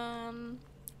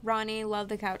 Ronnie, love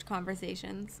the couch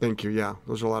conversations. Thank you. Yeah,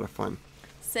 those are a lot of fun.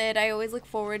 Sid, I always look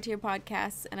forward to your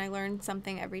podcasts, and I learn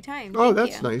something every time. Oh, Thank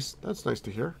that's you. nice. That's nice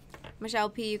to hear. Michelle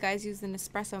P., you guys use an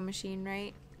espresso machine,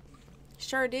 right?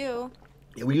 Sure do.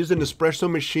 Yeah, we use an espresso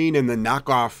machine and the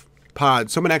knockoff pod.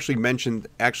 Someone actually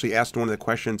asked one of the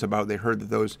questions about they heard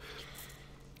that those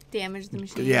Damage the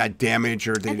machine. Yeah, damage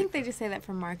or I think they just say that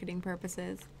for marketing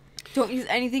purposes. Don't use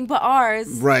anything but ours.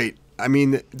 Right. I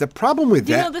mean, the problem with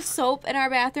Do you that. know the soap in our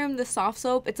bathroom, the soft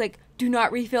soap? It's like, do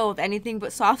not refill with anything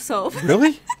but soft soap.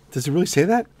 Really? Does it really say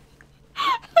that?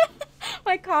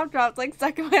 My cough drops like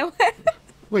stuck in my lip.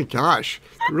 Oh my gosh,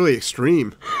 really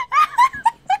extreme.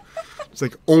 It's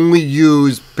like only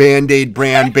use Band-Aid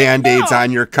brand Band-Aids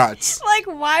on your cuts. Like,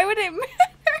 why would it matter?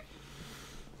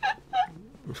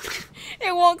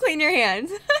 It won't clean your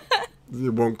hands.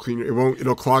 It won't clean.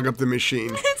 It'll clog up the machine.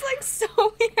 It's like so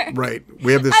weird. Right.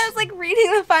 We have this. I was like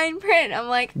reading the fine print. I'm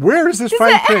like, where is this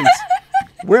fine print?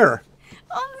 Where?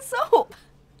 on the soap.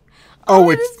 Oh, On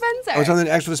the it's dispenser. Oh, it's on the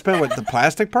actual dispenser. What, the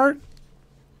plastic part?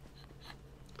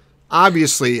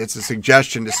 Obviously, it's a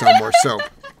suggestion to sell more soap.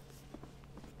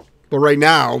 But right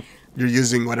now, you're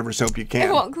using whatever soap you can.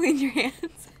 It won't clean your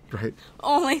hands. Right.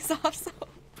 Only soft soap.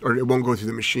 Or it won't go through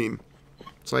the machine.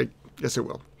 It's like, yes, it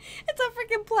will. It's a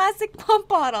freaking plastic pump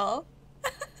bottle.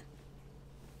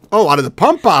 Oh, out of the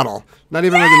pump bottle. Not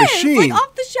even out of the machine. Like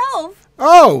off the shelf.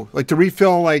 Oh, like to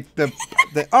refill like the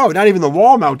oh, not even the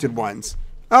wall mounted ones.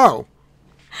 Oh.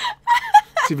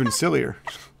 It's even sillier.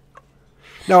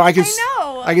 No, I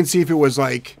know. I can see if it was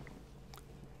like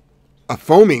a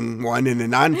foaming one and a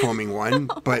non-foaming one,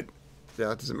 but yeah,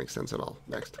 that doesn't make sense at all.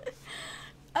 Next.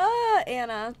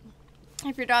 Anna.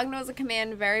 If your dog knows a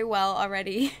command very well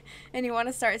already and you want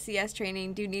to start CS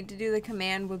training, do you need to do the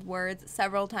command with words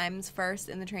several times first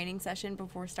in the training session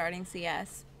before starting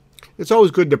CS? It's always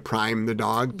good to prime the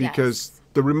dog because Yes.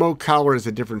 the remote collar is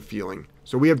a different feeling.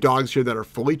 So we have dogs here that are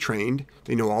fully trained.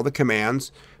 They know all the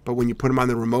commands, but when you put them on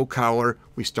the remote collar,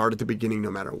 we start at the beginning no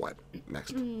matter what.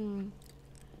 Next.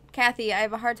 Kathy, I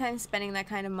have a hard time spending that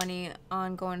kind of money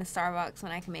on going to Starbucks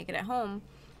when I can make it at home.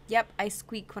 Yep, I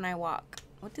squeak when I walk.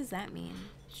 What does that mean?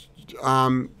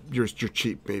 You're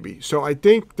cheap maybe. So I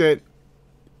think that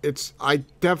I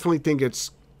definitely think it's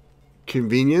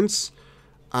convenience.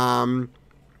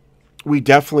 We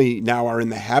definitely now are in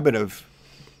the habit of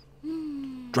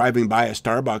driving by a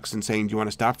Starbucks and saying, "Do you want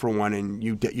to stop for one?" And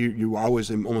you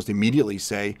always almost immediately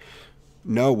say,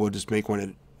 "No, we'll just make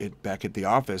one at back at the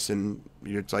office." And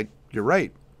it's like, you're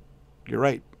right. You're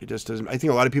right. It just doesn't. I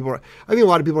think a lot of people are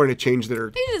going to change their.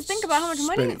 You just think about how much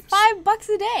money. spending. $5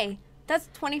 a day. That's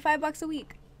 $25 a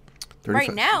week.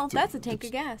 Right now, that's a tank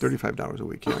of gas. $35 a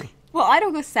week. Yeah. Well, I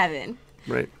don't go 7.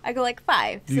 Right. I go like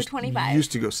 5, so 25. You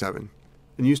used to go 7,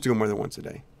 and you used to go more than once a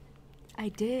day. I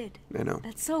did. I know.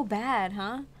 That's so bad,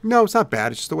 huh? No, it's not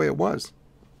bad. It's just the way it was.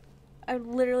 I would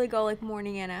literally go like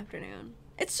morning and afternoon.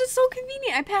 It's just so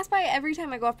convenient. I pass by it every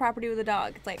time I go off property with a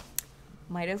dog. It's like,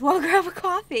 might as well grab a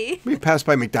coffee. We pass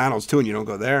by McDonald's too, and you don't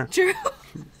go there. True.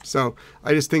 So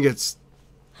I just think it's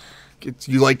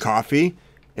you like coffee,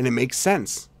 and it makes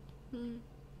sense.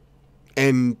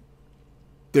 And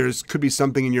could be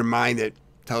something in your mind that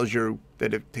tells you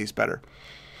that it tastes better.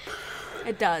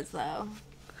 It does, though.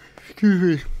 Excuse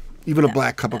me. Even a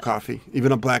black cup of coffee,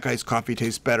 even a black iced coffee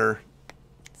tastes better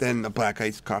than a black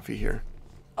iced coffee here.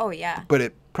 Oh, yeah. But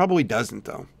it probably doesn't,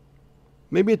 though.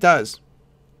 Maybe it does.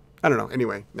 I don't know.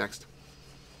 Anyway, next.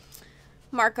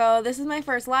 Marco, this is my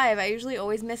first live. I usually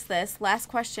always miss this. Last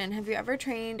question. Have you ever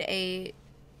trained a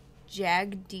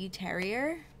Jagdee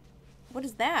Terrier? What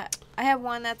is that? I have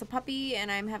one that's a puppy,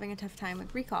 and I'm having a tough time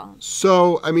with recall.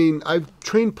 So, I mean, I've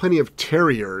trained plenty of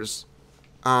terriers,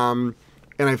 and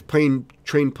I've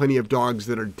trained plenty of dogs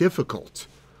that are difficult.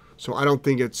 So I don't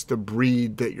think it's the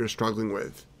breed that you're struggling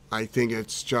with. I think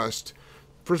it's just,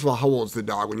 first of all, how old is the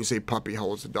dog? When you say puppy, how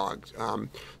old is the dog?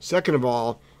 Second of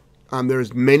all,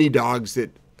 there's many dogs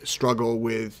that struggle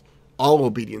with all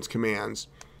obedience commands,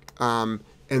 and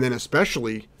then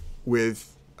especially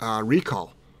with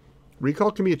recall.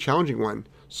 Recall can be a challenging one.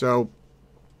 So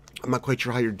I'm not quite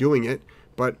sure how you're doing it,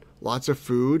 but lots of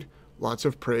food, lots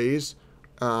of praise.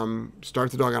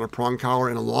 Start the dog on a prong collar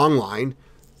and a long line.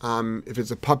 If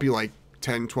it's a puppy like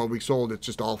 10, 12 weeks old, it's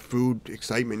just all food,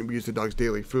 excitement. We use the dog's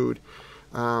daily food.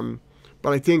 But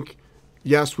I think,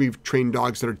 yes, we've trained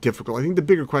dogs that are difficult. I think the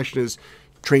bigger question is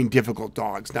train difficult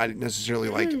dogs, not necessarily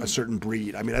like a certain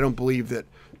breed. I mean, I don't believe that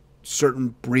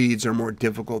certain breeds are more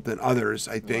difficult than others.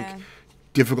 I think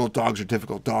difficult dogs are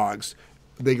difficult dogs.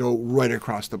 They go right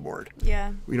across the board.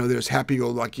 Yeah. You know, there's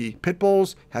happy-go-lucky pit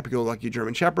bulls, happy-go-lucky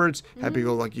German shepherds,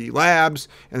 happy-go-lucky labs,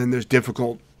 and then there's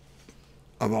difficult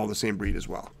of all the same breed as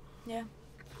well. Yeah.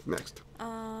 Next.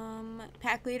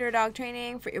 Pack leader dog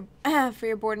training for your for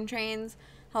your board and trains.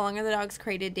 How long are the dogs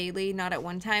crated daily? Not at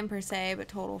one time per se, but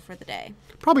total for the day.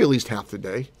 Probably at least half the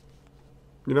day.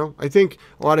 You know, I think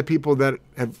a lot of people that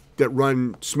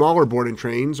run smaller boarding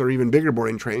trains or even bigger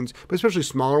boarding trains, but especially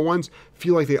smaller ones,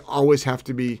 feel like they always have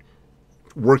to be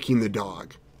working the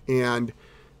dog. And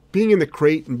being in the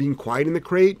crate and being quiet in the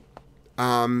crate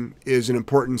is an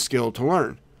important skill to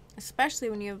learn. Especially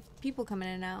when you have people coming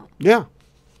in and out. Yeah,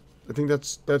 I think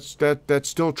that's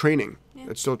still training. Yeah.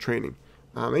 That's still training,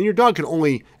 and your dog can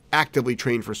only actively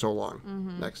train for so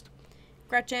long. Next.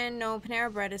 Gretchen, no, Panera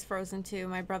Bread is frozen too.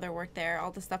 My brother worked there.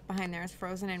 All the stuff behind there is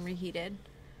frozen and reheated.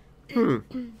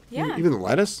 Yeah. Even the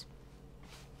lettuce?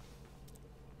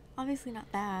 Obviously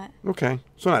not that. Okay.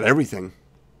 So not everything,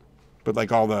 but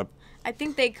like all the... I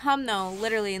think they come, though,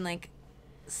 literally in like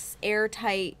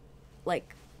airtight,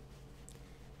 like,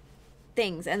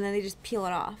 things. And then they just peel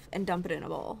it off and dump it in a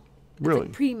bowl. Really? It's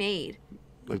like pre-made.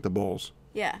 Like the bowls?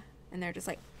 Yeah. And they're just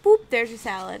like, boop, there's your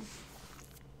salad.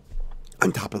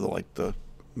 On top of the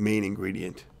main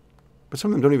ingredient. But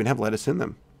some of them don't even have lettuce in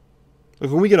them.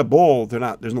 Like when we get a bowl,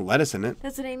 there's no lettuce in it.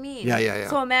 That's what I mean. Yeah.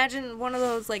 So imagine one of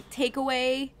those like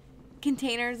takeaway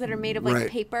containers that are made of like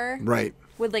paper. Right.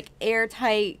 With like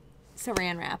airtight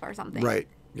saran wrap or something. Right.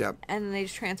 Yep. And then they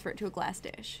just transfer it to a glass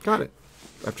dish. Got it.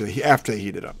 After they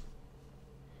heat it up.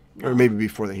 No, or maybe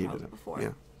before they heat it up. Before.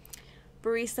 Yeah.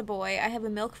 Barista boy, I have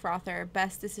a milk frother.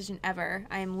 Best decision ever.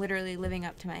 I am literally living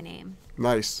up to my name.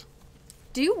 Nice.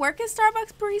 Do you work at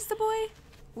Starbucks, Barista Boy?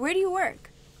 Where do you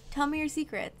work? Tell me your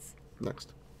secrets.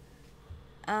 Next.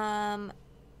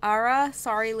 Ara,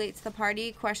 sorry late to the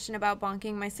party. Question about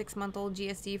bonking my 6-month-old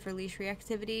GSD for leash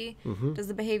reactivity. Does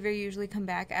the behavior usually come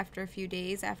back after a few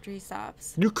days after he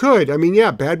stops? You could. I mean,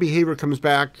 yeah, bad behavior comes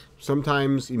back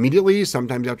sometimes immediately,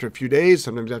 sometimes after a few days,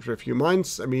 sometimes after a few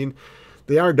months. I mean,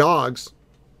 they are dogs.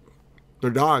 They're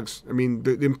dogs. I mean,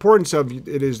 the importance of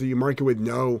it is that you mark it with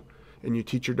no, and you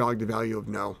teach your dog the value of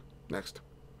no. Next.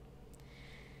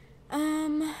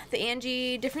 The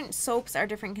Angie, different soaps are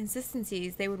different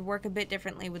consistencies. They would work a bit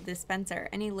differently with the dispenser.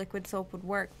 Any liquid soap would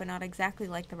work, but not exactly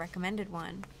like the recommended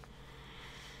one.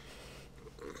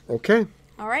 Okay.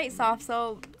 All right, soft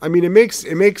soap. I mean, it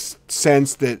makes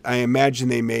sense that I imagine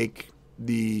they make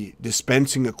the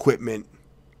dispensing equipment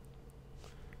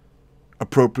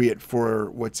appropriate for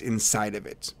what's inside of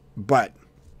it. But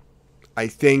I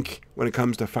think when it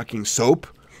comes to fucking soap,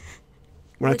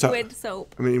 liquid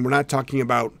soap. I mean, we're not talking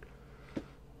about,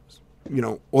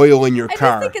 oil in your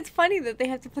car. I just think it's funny that they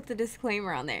have to put the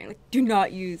disclaimer on there. Like, do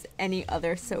not use any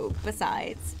other soap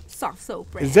besides soft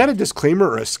soap. Right? Is that a disclaimer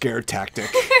or a scare tactic?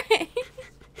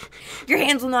 Your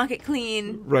hands will not get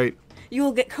clean. Right. You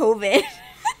will get COVID.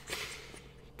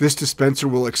 This dispenser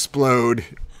will explode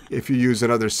if you use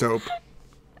another soap.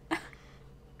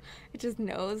 It just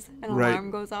knows. An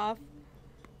alarm goes off.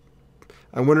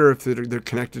 I wonder if they're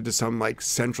connected to some like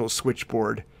central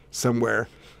switchboard somewhere,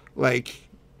 like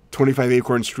 25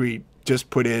 Acorn Street. Just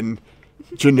put in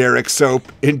generic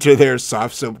soap into their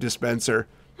soft soap dispenser.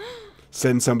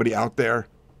 Send somebody out there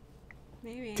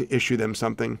to issue them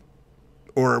something,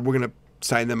 or we're gonna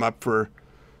sign them up for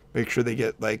make sure they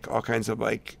get like all kinds of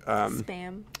like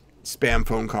spam. spam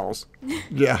phone calls.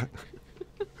 Yeah.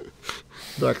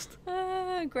 Next.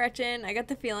 Gretchen, I get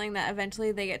the feeling that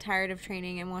eventually they get tired of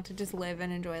training and want to just live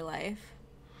and enjoy life.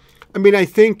 I mean, I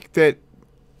think that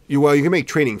you can make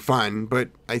training fun, but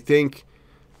I think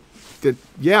that,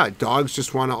 yeah, dogs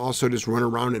just want to also just run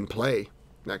around and play.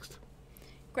 Next.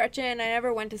 Gretchen, I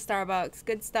never went to Starbucks.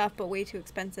 Good stuff, but way too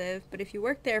expensive. But if you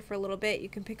work there for a little bit, you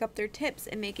can pick up their tips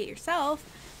and make it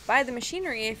yourself. Buy the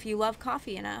machinery if you love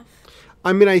coffee enough.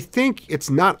 I mean, I think it's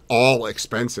not all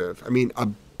expensive. I mean, a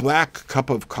black cup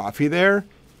of coffee there,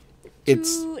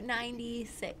 it's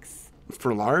 $2.96.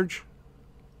 for large?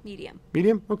 Medium.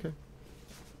 Medium? Okay.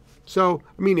 So,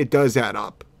 I mean, it does add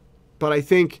up. But I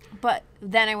think... But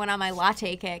then I went on my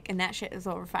latte kick, and that shit is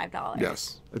over $5.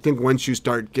 Yes. I think once you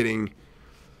start getting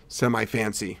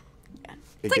semi-fancy... Yeah.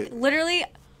 It's like literally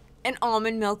an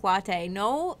almond milk latte.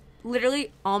 No,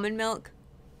 literally almond milk,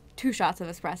 2 shots of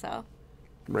espresso.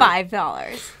 Right.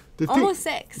 $5. Almost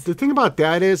 $6. The thing about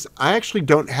that is I actually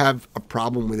don't have a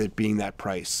problem with it being that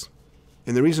price.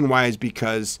 And the reason why is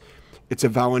because it's a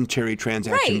voluntary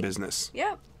transaction business.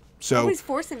 Yep. So nobody's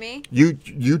forcing me. You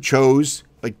chose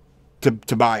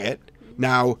to buy it.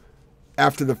 Now,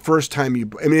 after the first time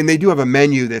they do have a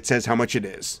menu that says how much it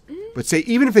is. Mm-hmm. But say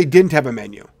even if they didn't have a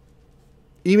menu,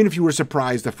 even if you were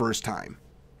surprised the first time,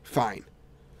 fine.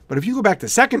 But if you go back the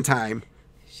second time,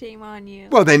 shame on you.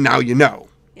 Well, then now you know.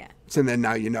 Yeah. So then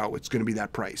now you know it's going to be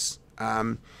that price.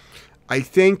 I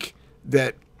think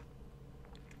that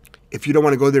if you don't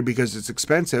want to go there because it's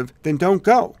expensive, then don't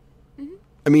go. Mm-hmm.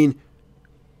 I mean,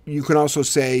 you can also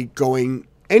say going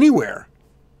anywhere.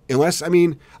 Unless,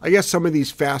 I guess some of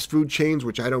these fast food chains,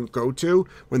 which I don't go to,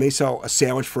 when they sell a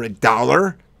sandwich for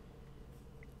 $1,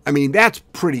 that's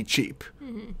pretty cheap.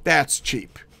 Mm-hmm. That's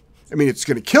cheap. It's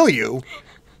going to kill you,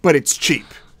 but it's cheap.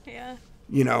 Yeah.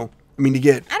 To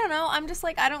get... I don't know. I'm just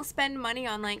I don't spend money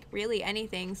on really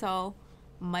anything, so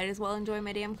might as well enjoy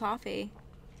my damn coffee.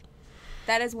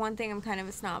 That is one thing I'm kind of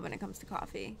a snob when it comes to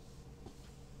coffee.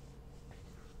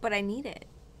 But I need it.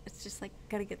 It's just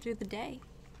gotta get through the day.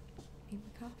 Need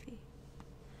my coffee.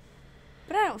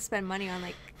 But I don't spend money on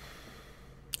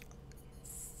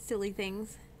silly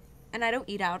things. And I don't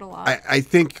eat out a lot. I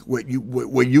think what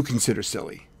you consider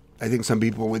silly, I think some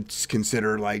people would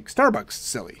consider Starbucks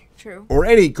silly. True. Or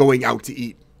any going out to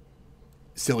eat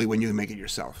silly when you make it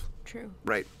yourself. True.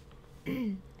 Right.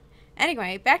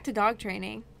 Anyway, back to dog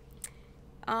training.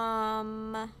 Where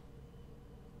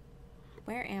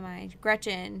am I?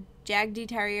 Gretchen. Jagdee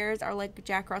Terriers are like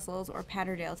Jack Russells or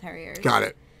Patterdale Terriers. Got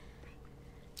it.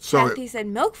 So Kathy said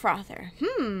milk frother.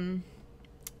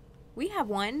 We have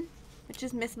one. It's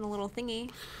just missing the little thingy.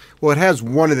 Well, it has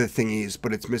one of the thingies,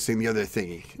 but it's missing the other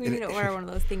thingy. We need to order one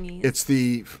of those thingies. It's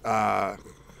the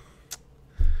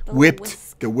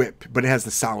whip, but it has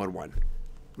the solid one.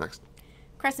 Next.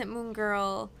 Crescent Moon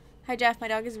Girl. Hi, Jeff. My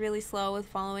dog is really slow with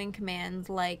following commands.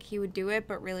 He would do it,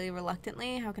 but really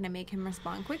reluctantly. How can I make him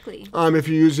respond quickly? If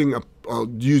you're using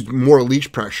use more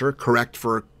leash pressure, correct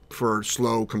for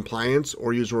slow compliance,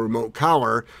 or use a remote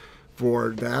collar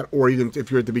for that, or even if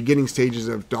you're at the beginning stages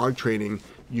of dog training,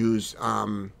 use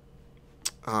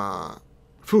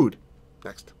food.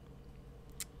 Next.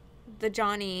 The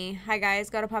Johnny. Hi,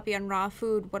 guys. Got a puppy on raw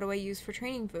food. What do I use for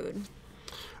training food?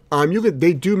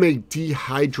 They do make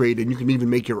dehydrated. You can even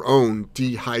make your own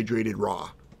dehydrated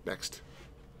raw. Next.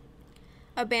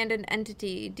 Abandoned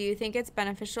entity. Do you think it's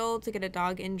beneficial to get a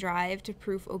dog in drive to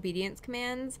proof obedience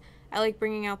commands? I like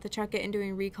bringing out the chuck it and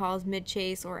doing recalls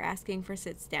mid-chase or asking for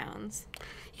sits-downs.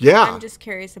 Yeah. I'm just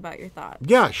curious about your thoughts.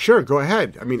 Yeah, sure. Go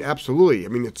ahead. Absolutely.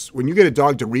 It's when you get a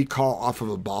dog to recall off of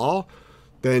a ball,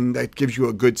 then that gives you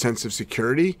a good sense of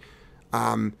security.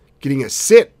 Getting a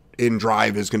sit in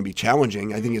drive is going to be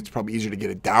challenging. I think it's probably easier to get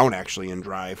it down actually in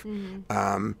drive.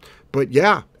 Mm-hmm. But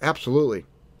yeah, absolutely.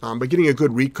 But getting a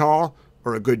good recall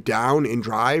or a good down in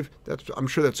drive, I'm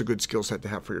sure that's a good skill set to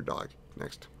have for your dog.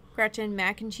 Next. Gretchen,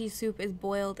 mac and cheese soup is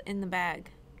boiled in the bag.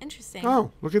 Interesting.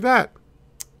 Oh, look at that.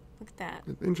 Look at that.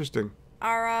 Interesting.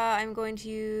 Ara, I'm going to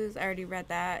use, I already read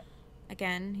that.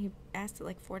 Again, he asked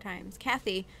it 4 times.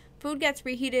 Kathy, food gets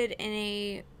reheated in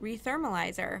a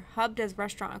rethermalizer. Hub does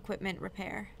restaurant equipment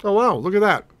repair. Oh, wow. Look at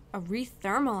that. A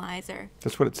rethermalizer.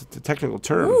 That's what it's a technical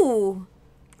term. Ooh.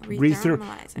 A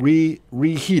rethermalizer.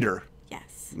 Reheater.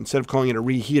 Yes. Instead of calling it a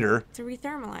reheater. It's a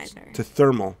rethermalizer. It's a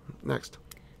thermal. Next.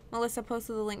 Melissa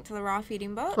posted the link to the raw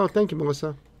feeding book. Oh, thank you,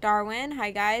 Melissa. Darwin,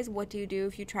 hi guys. What do you do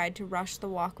if you tried to rush the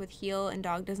walk with heel and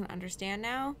dog doesn't understand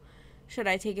now? Should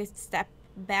I take a step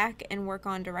back and work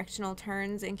on directional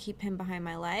turns and keep him behind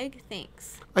my leg?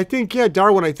 Thanks. I think,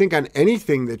 Darwin, I think on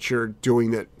anything that you're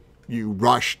doing that you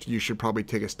rushed, you should probably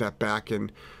take a step back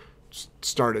and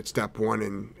start at step one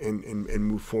and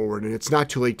move forward. And it's not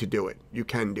too late to do it. You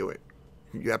can do it.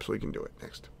 You absolutely can do it.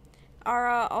 Next.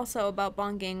 Ara, also about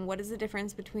bonking, what is the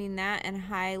difference between that and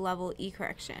high-level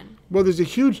e-correction? Well, there's a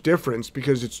huge difference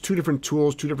because it's two different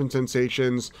tools, two different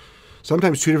sensations,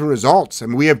 sometimes two different results. I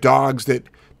mean, we have dogs that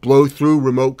blow through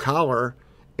remote collar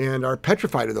and are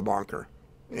petrified of the bonker.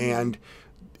 And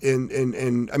I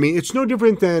mean, it's no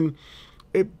different than,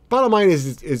 bottom line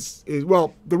is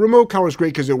well, the remote collar is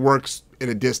great because it works at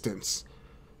a distance.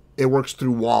 It works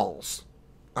through walls.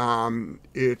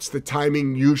 It's the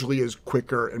timing usually is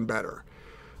quicker and better.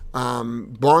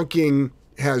 Bonking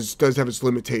does have its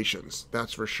limitations,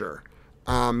 that's for sure.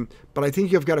 But I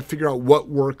think you've got to figure out what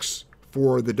works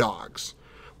for the dogs.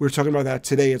 We were talking about that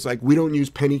today. It's like we don't use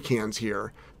penny cans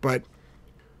here, but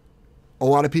a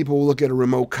lot of people will look at a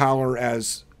remote collar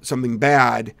as something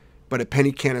bad, but a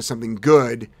penny can is something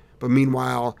good. But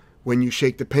meanwhile, when you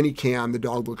shake the penny can, the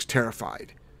dog looks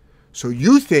terrified. So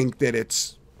you think that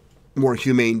it's more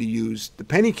humane to use the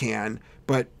penny can,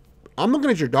 but I'm looking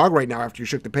at your dog right now after you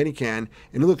shook the penny can,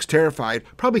 and it looks terrified,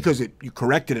 probably because you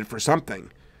corrected it for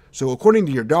something. So according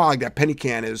to your dog, that penny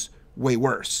can is way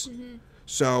worse. Mm-hmm.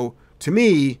 So to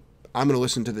me, I'm going to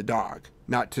listen to the dog,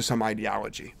 not to some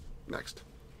ideology. Next.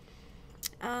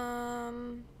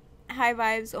 High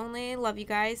vibes only. Love you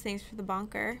guys. Thanks for the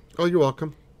bonker. Oh, you're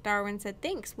welcome. Darwin said,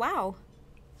 thanks. Wow.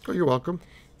 Oh, you're welcome.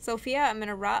 Sophia, I'm in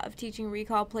a rut of teaching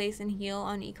recall, place, and heel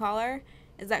on e-collar.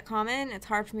 Is that common? It's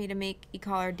hard for me to make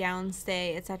e-collar down,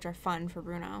 stay, etc. fun for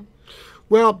Bruno.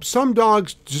 Well, some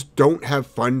dogs just don't have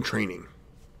fun training.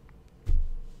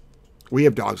 We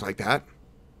have dogs like that.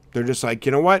 They're just like,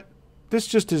 you know what? This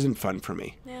just isn't fun for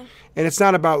me. Yeah. And it's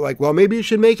not about like, well, maybe you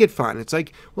should make it fun. It's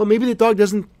like, well, maybe the dog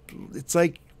doesn't, it's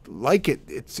like it.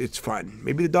 It's fun.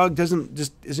 Maybe the dog isn't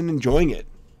enjoying it.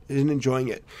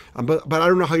 But I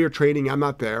don't know how you're training. I'm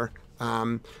not there.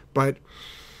 But,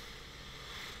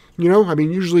 you know, I mean,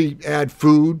 usually add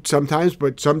food sometimes,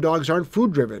 but some dogs aren't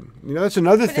food driven. You know, that's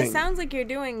another thing. But it sounds like you're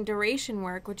doing duration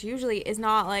work, which usually is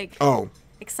not like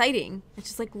exciting. It's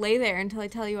just like lay there until I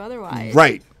tell you otherwise.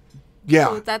 Right. Yeah.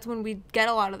 So that's when we get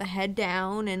a lot of the head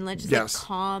down and just like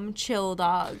calm, chill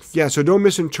dogs. Yeah, so don't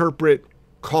misinterpret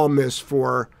calmness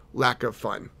for lack of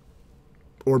fun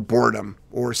or boredom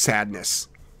or sadness.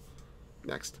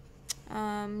 Next.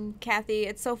 Kathy,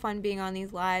 it's so fun being on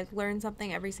these lives. Learn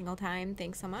something every single time.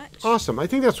 Thanks so much. Awesome. I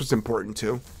think that's what's important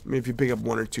too. I mean, if you pick up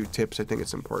one or two tips, I think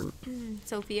it's important.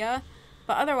 Sophia,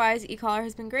 but otherwise, e-collar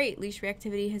has been great. Leash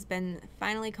reactivity has been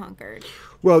finally conquered.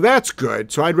 Well, that's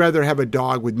good. So I'd rather have a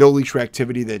dog with no leash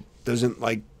reactivity that doesn't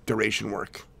like duration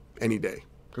work any day.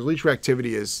 Because leash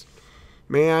reactivity is,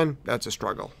 man, that's a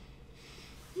struggle.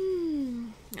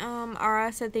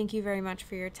 Ara said thank you very much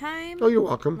for your time. Oh, you're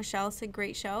welcome. Michelle said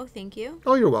great show. Thank you.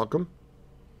 Oh, you're welcome.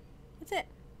 That's it.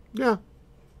 Yeah.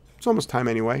 It's almost time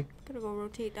anyway. Gotta go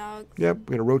rotate dogs. Yep,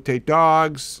 we're gonna rotate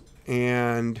dogs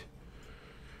and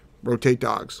rotate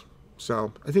dogs.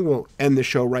 So I think we'll end the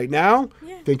show right now.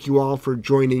 Yeah. Thank you all for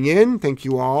joining in. Thank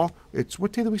you all. It's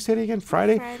what day did we say it again?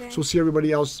 Friday? Friday. So we'll see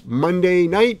everybody else Monday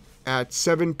night at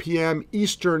 7 p.m.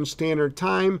 Eastern Standard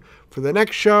Time for the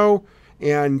next show.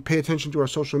 And pay attention to our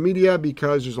social media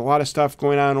because there's a lot of stuff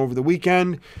going on over the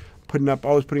weekend.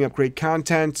 Always putting up great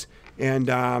content. And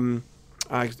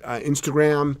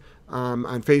Instagram,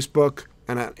 on Facebook,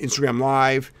 and on Instagram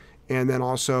Live, and then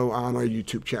also on our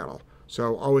YouTube channel.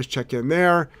 So always check in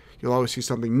there. You'll always see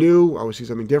something new, always see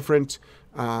something different,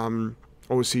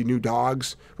 always see new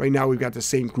dogs. Right now we've got the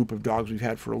same group of dogs we've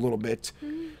had for a little bit.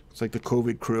 Mm-hmm. It's like the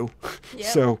COVID crew. Yep.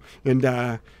 So,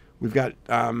 and we've got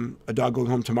a dog going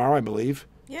home tomorrow, I believe.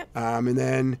 Yep. And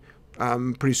then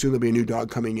pretty soon there'll be a new dog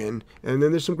coming in. And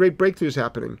then there's some great breakthroughs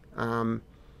happening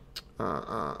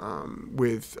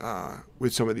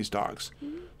with some of these dogs.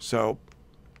 Mm-hmm. So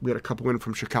we had a couple in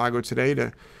from Chicago today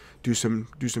to do some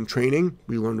training.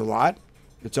 We learned a lot.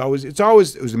 It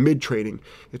was mid training.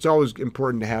 It's always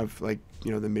important to have the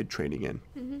mid training in.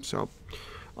 Mm-hmm. So,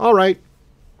 all right,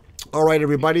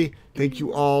 everybody. Thank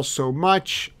you all so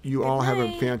much. You all have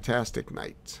a fantastic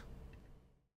night.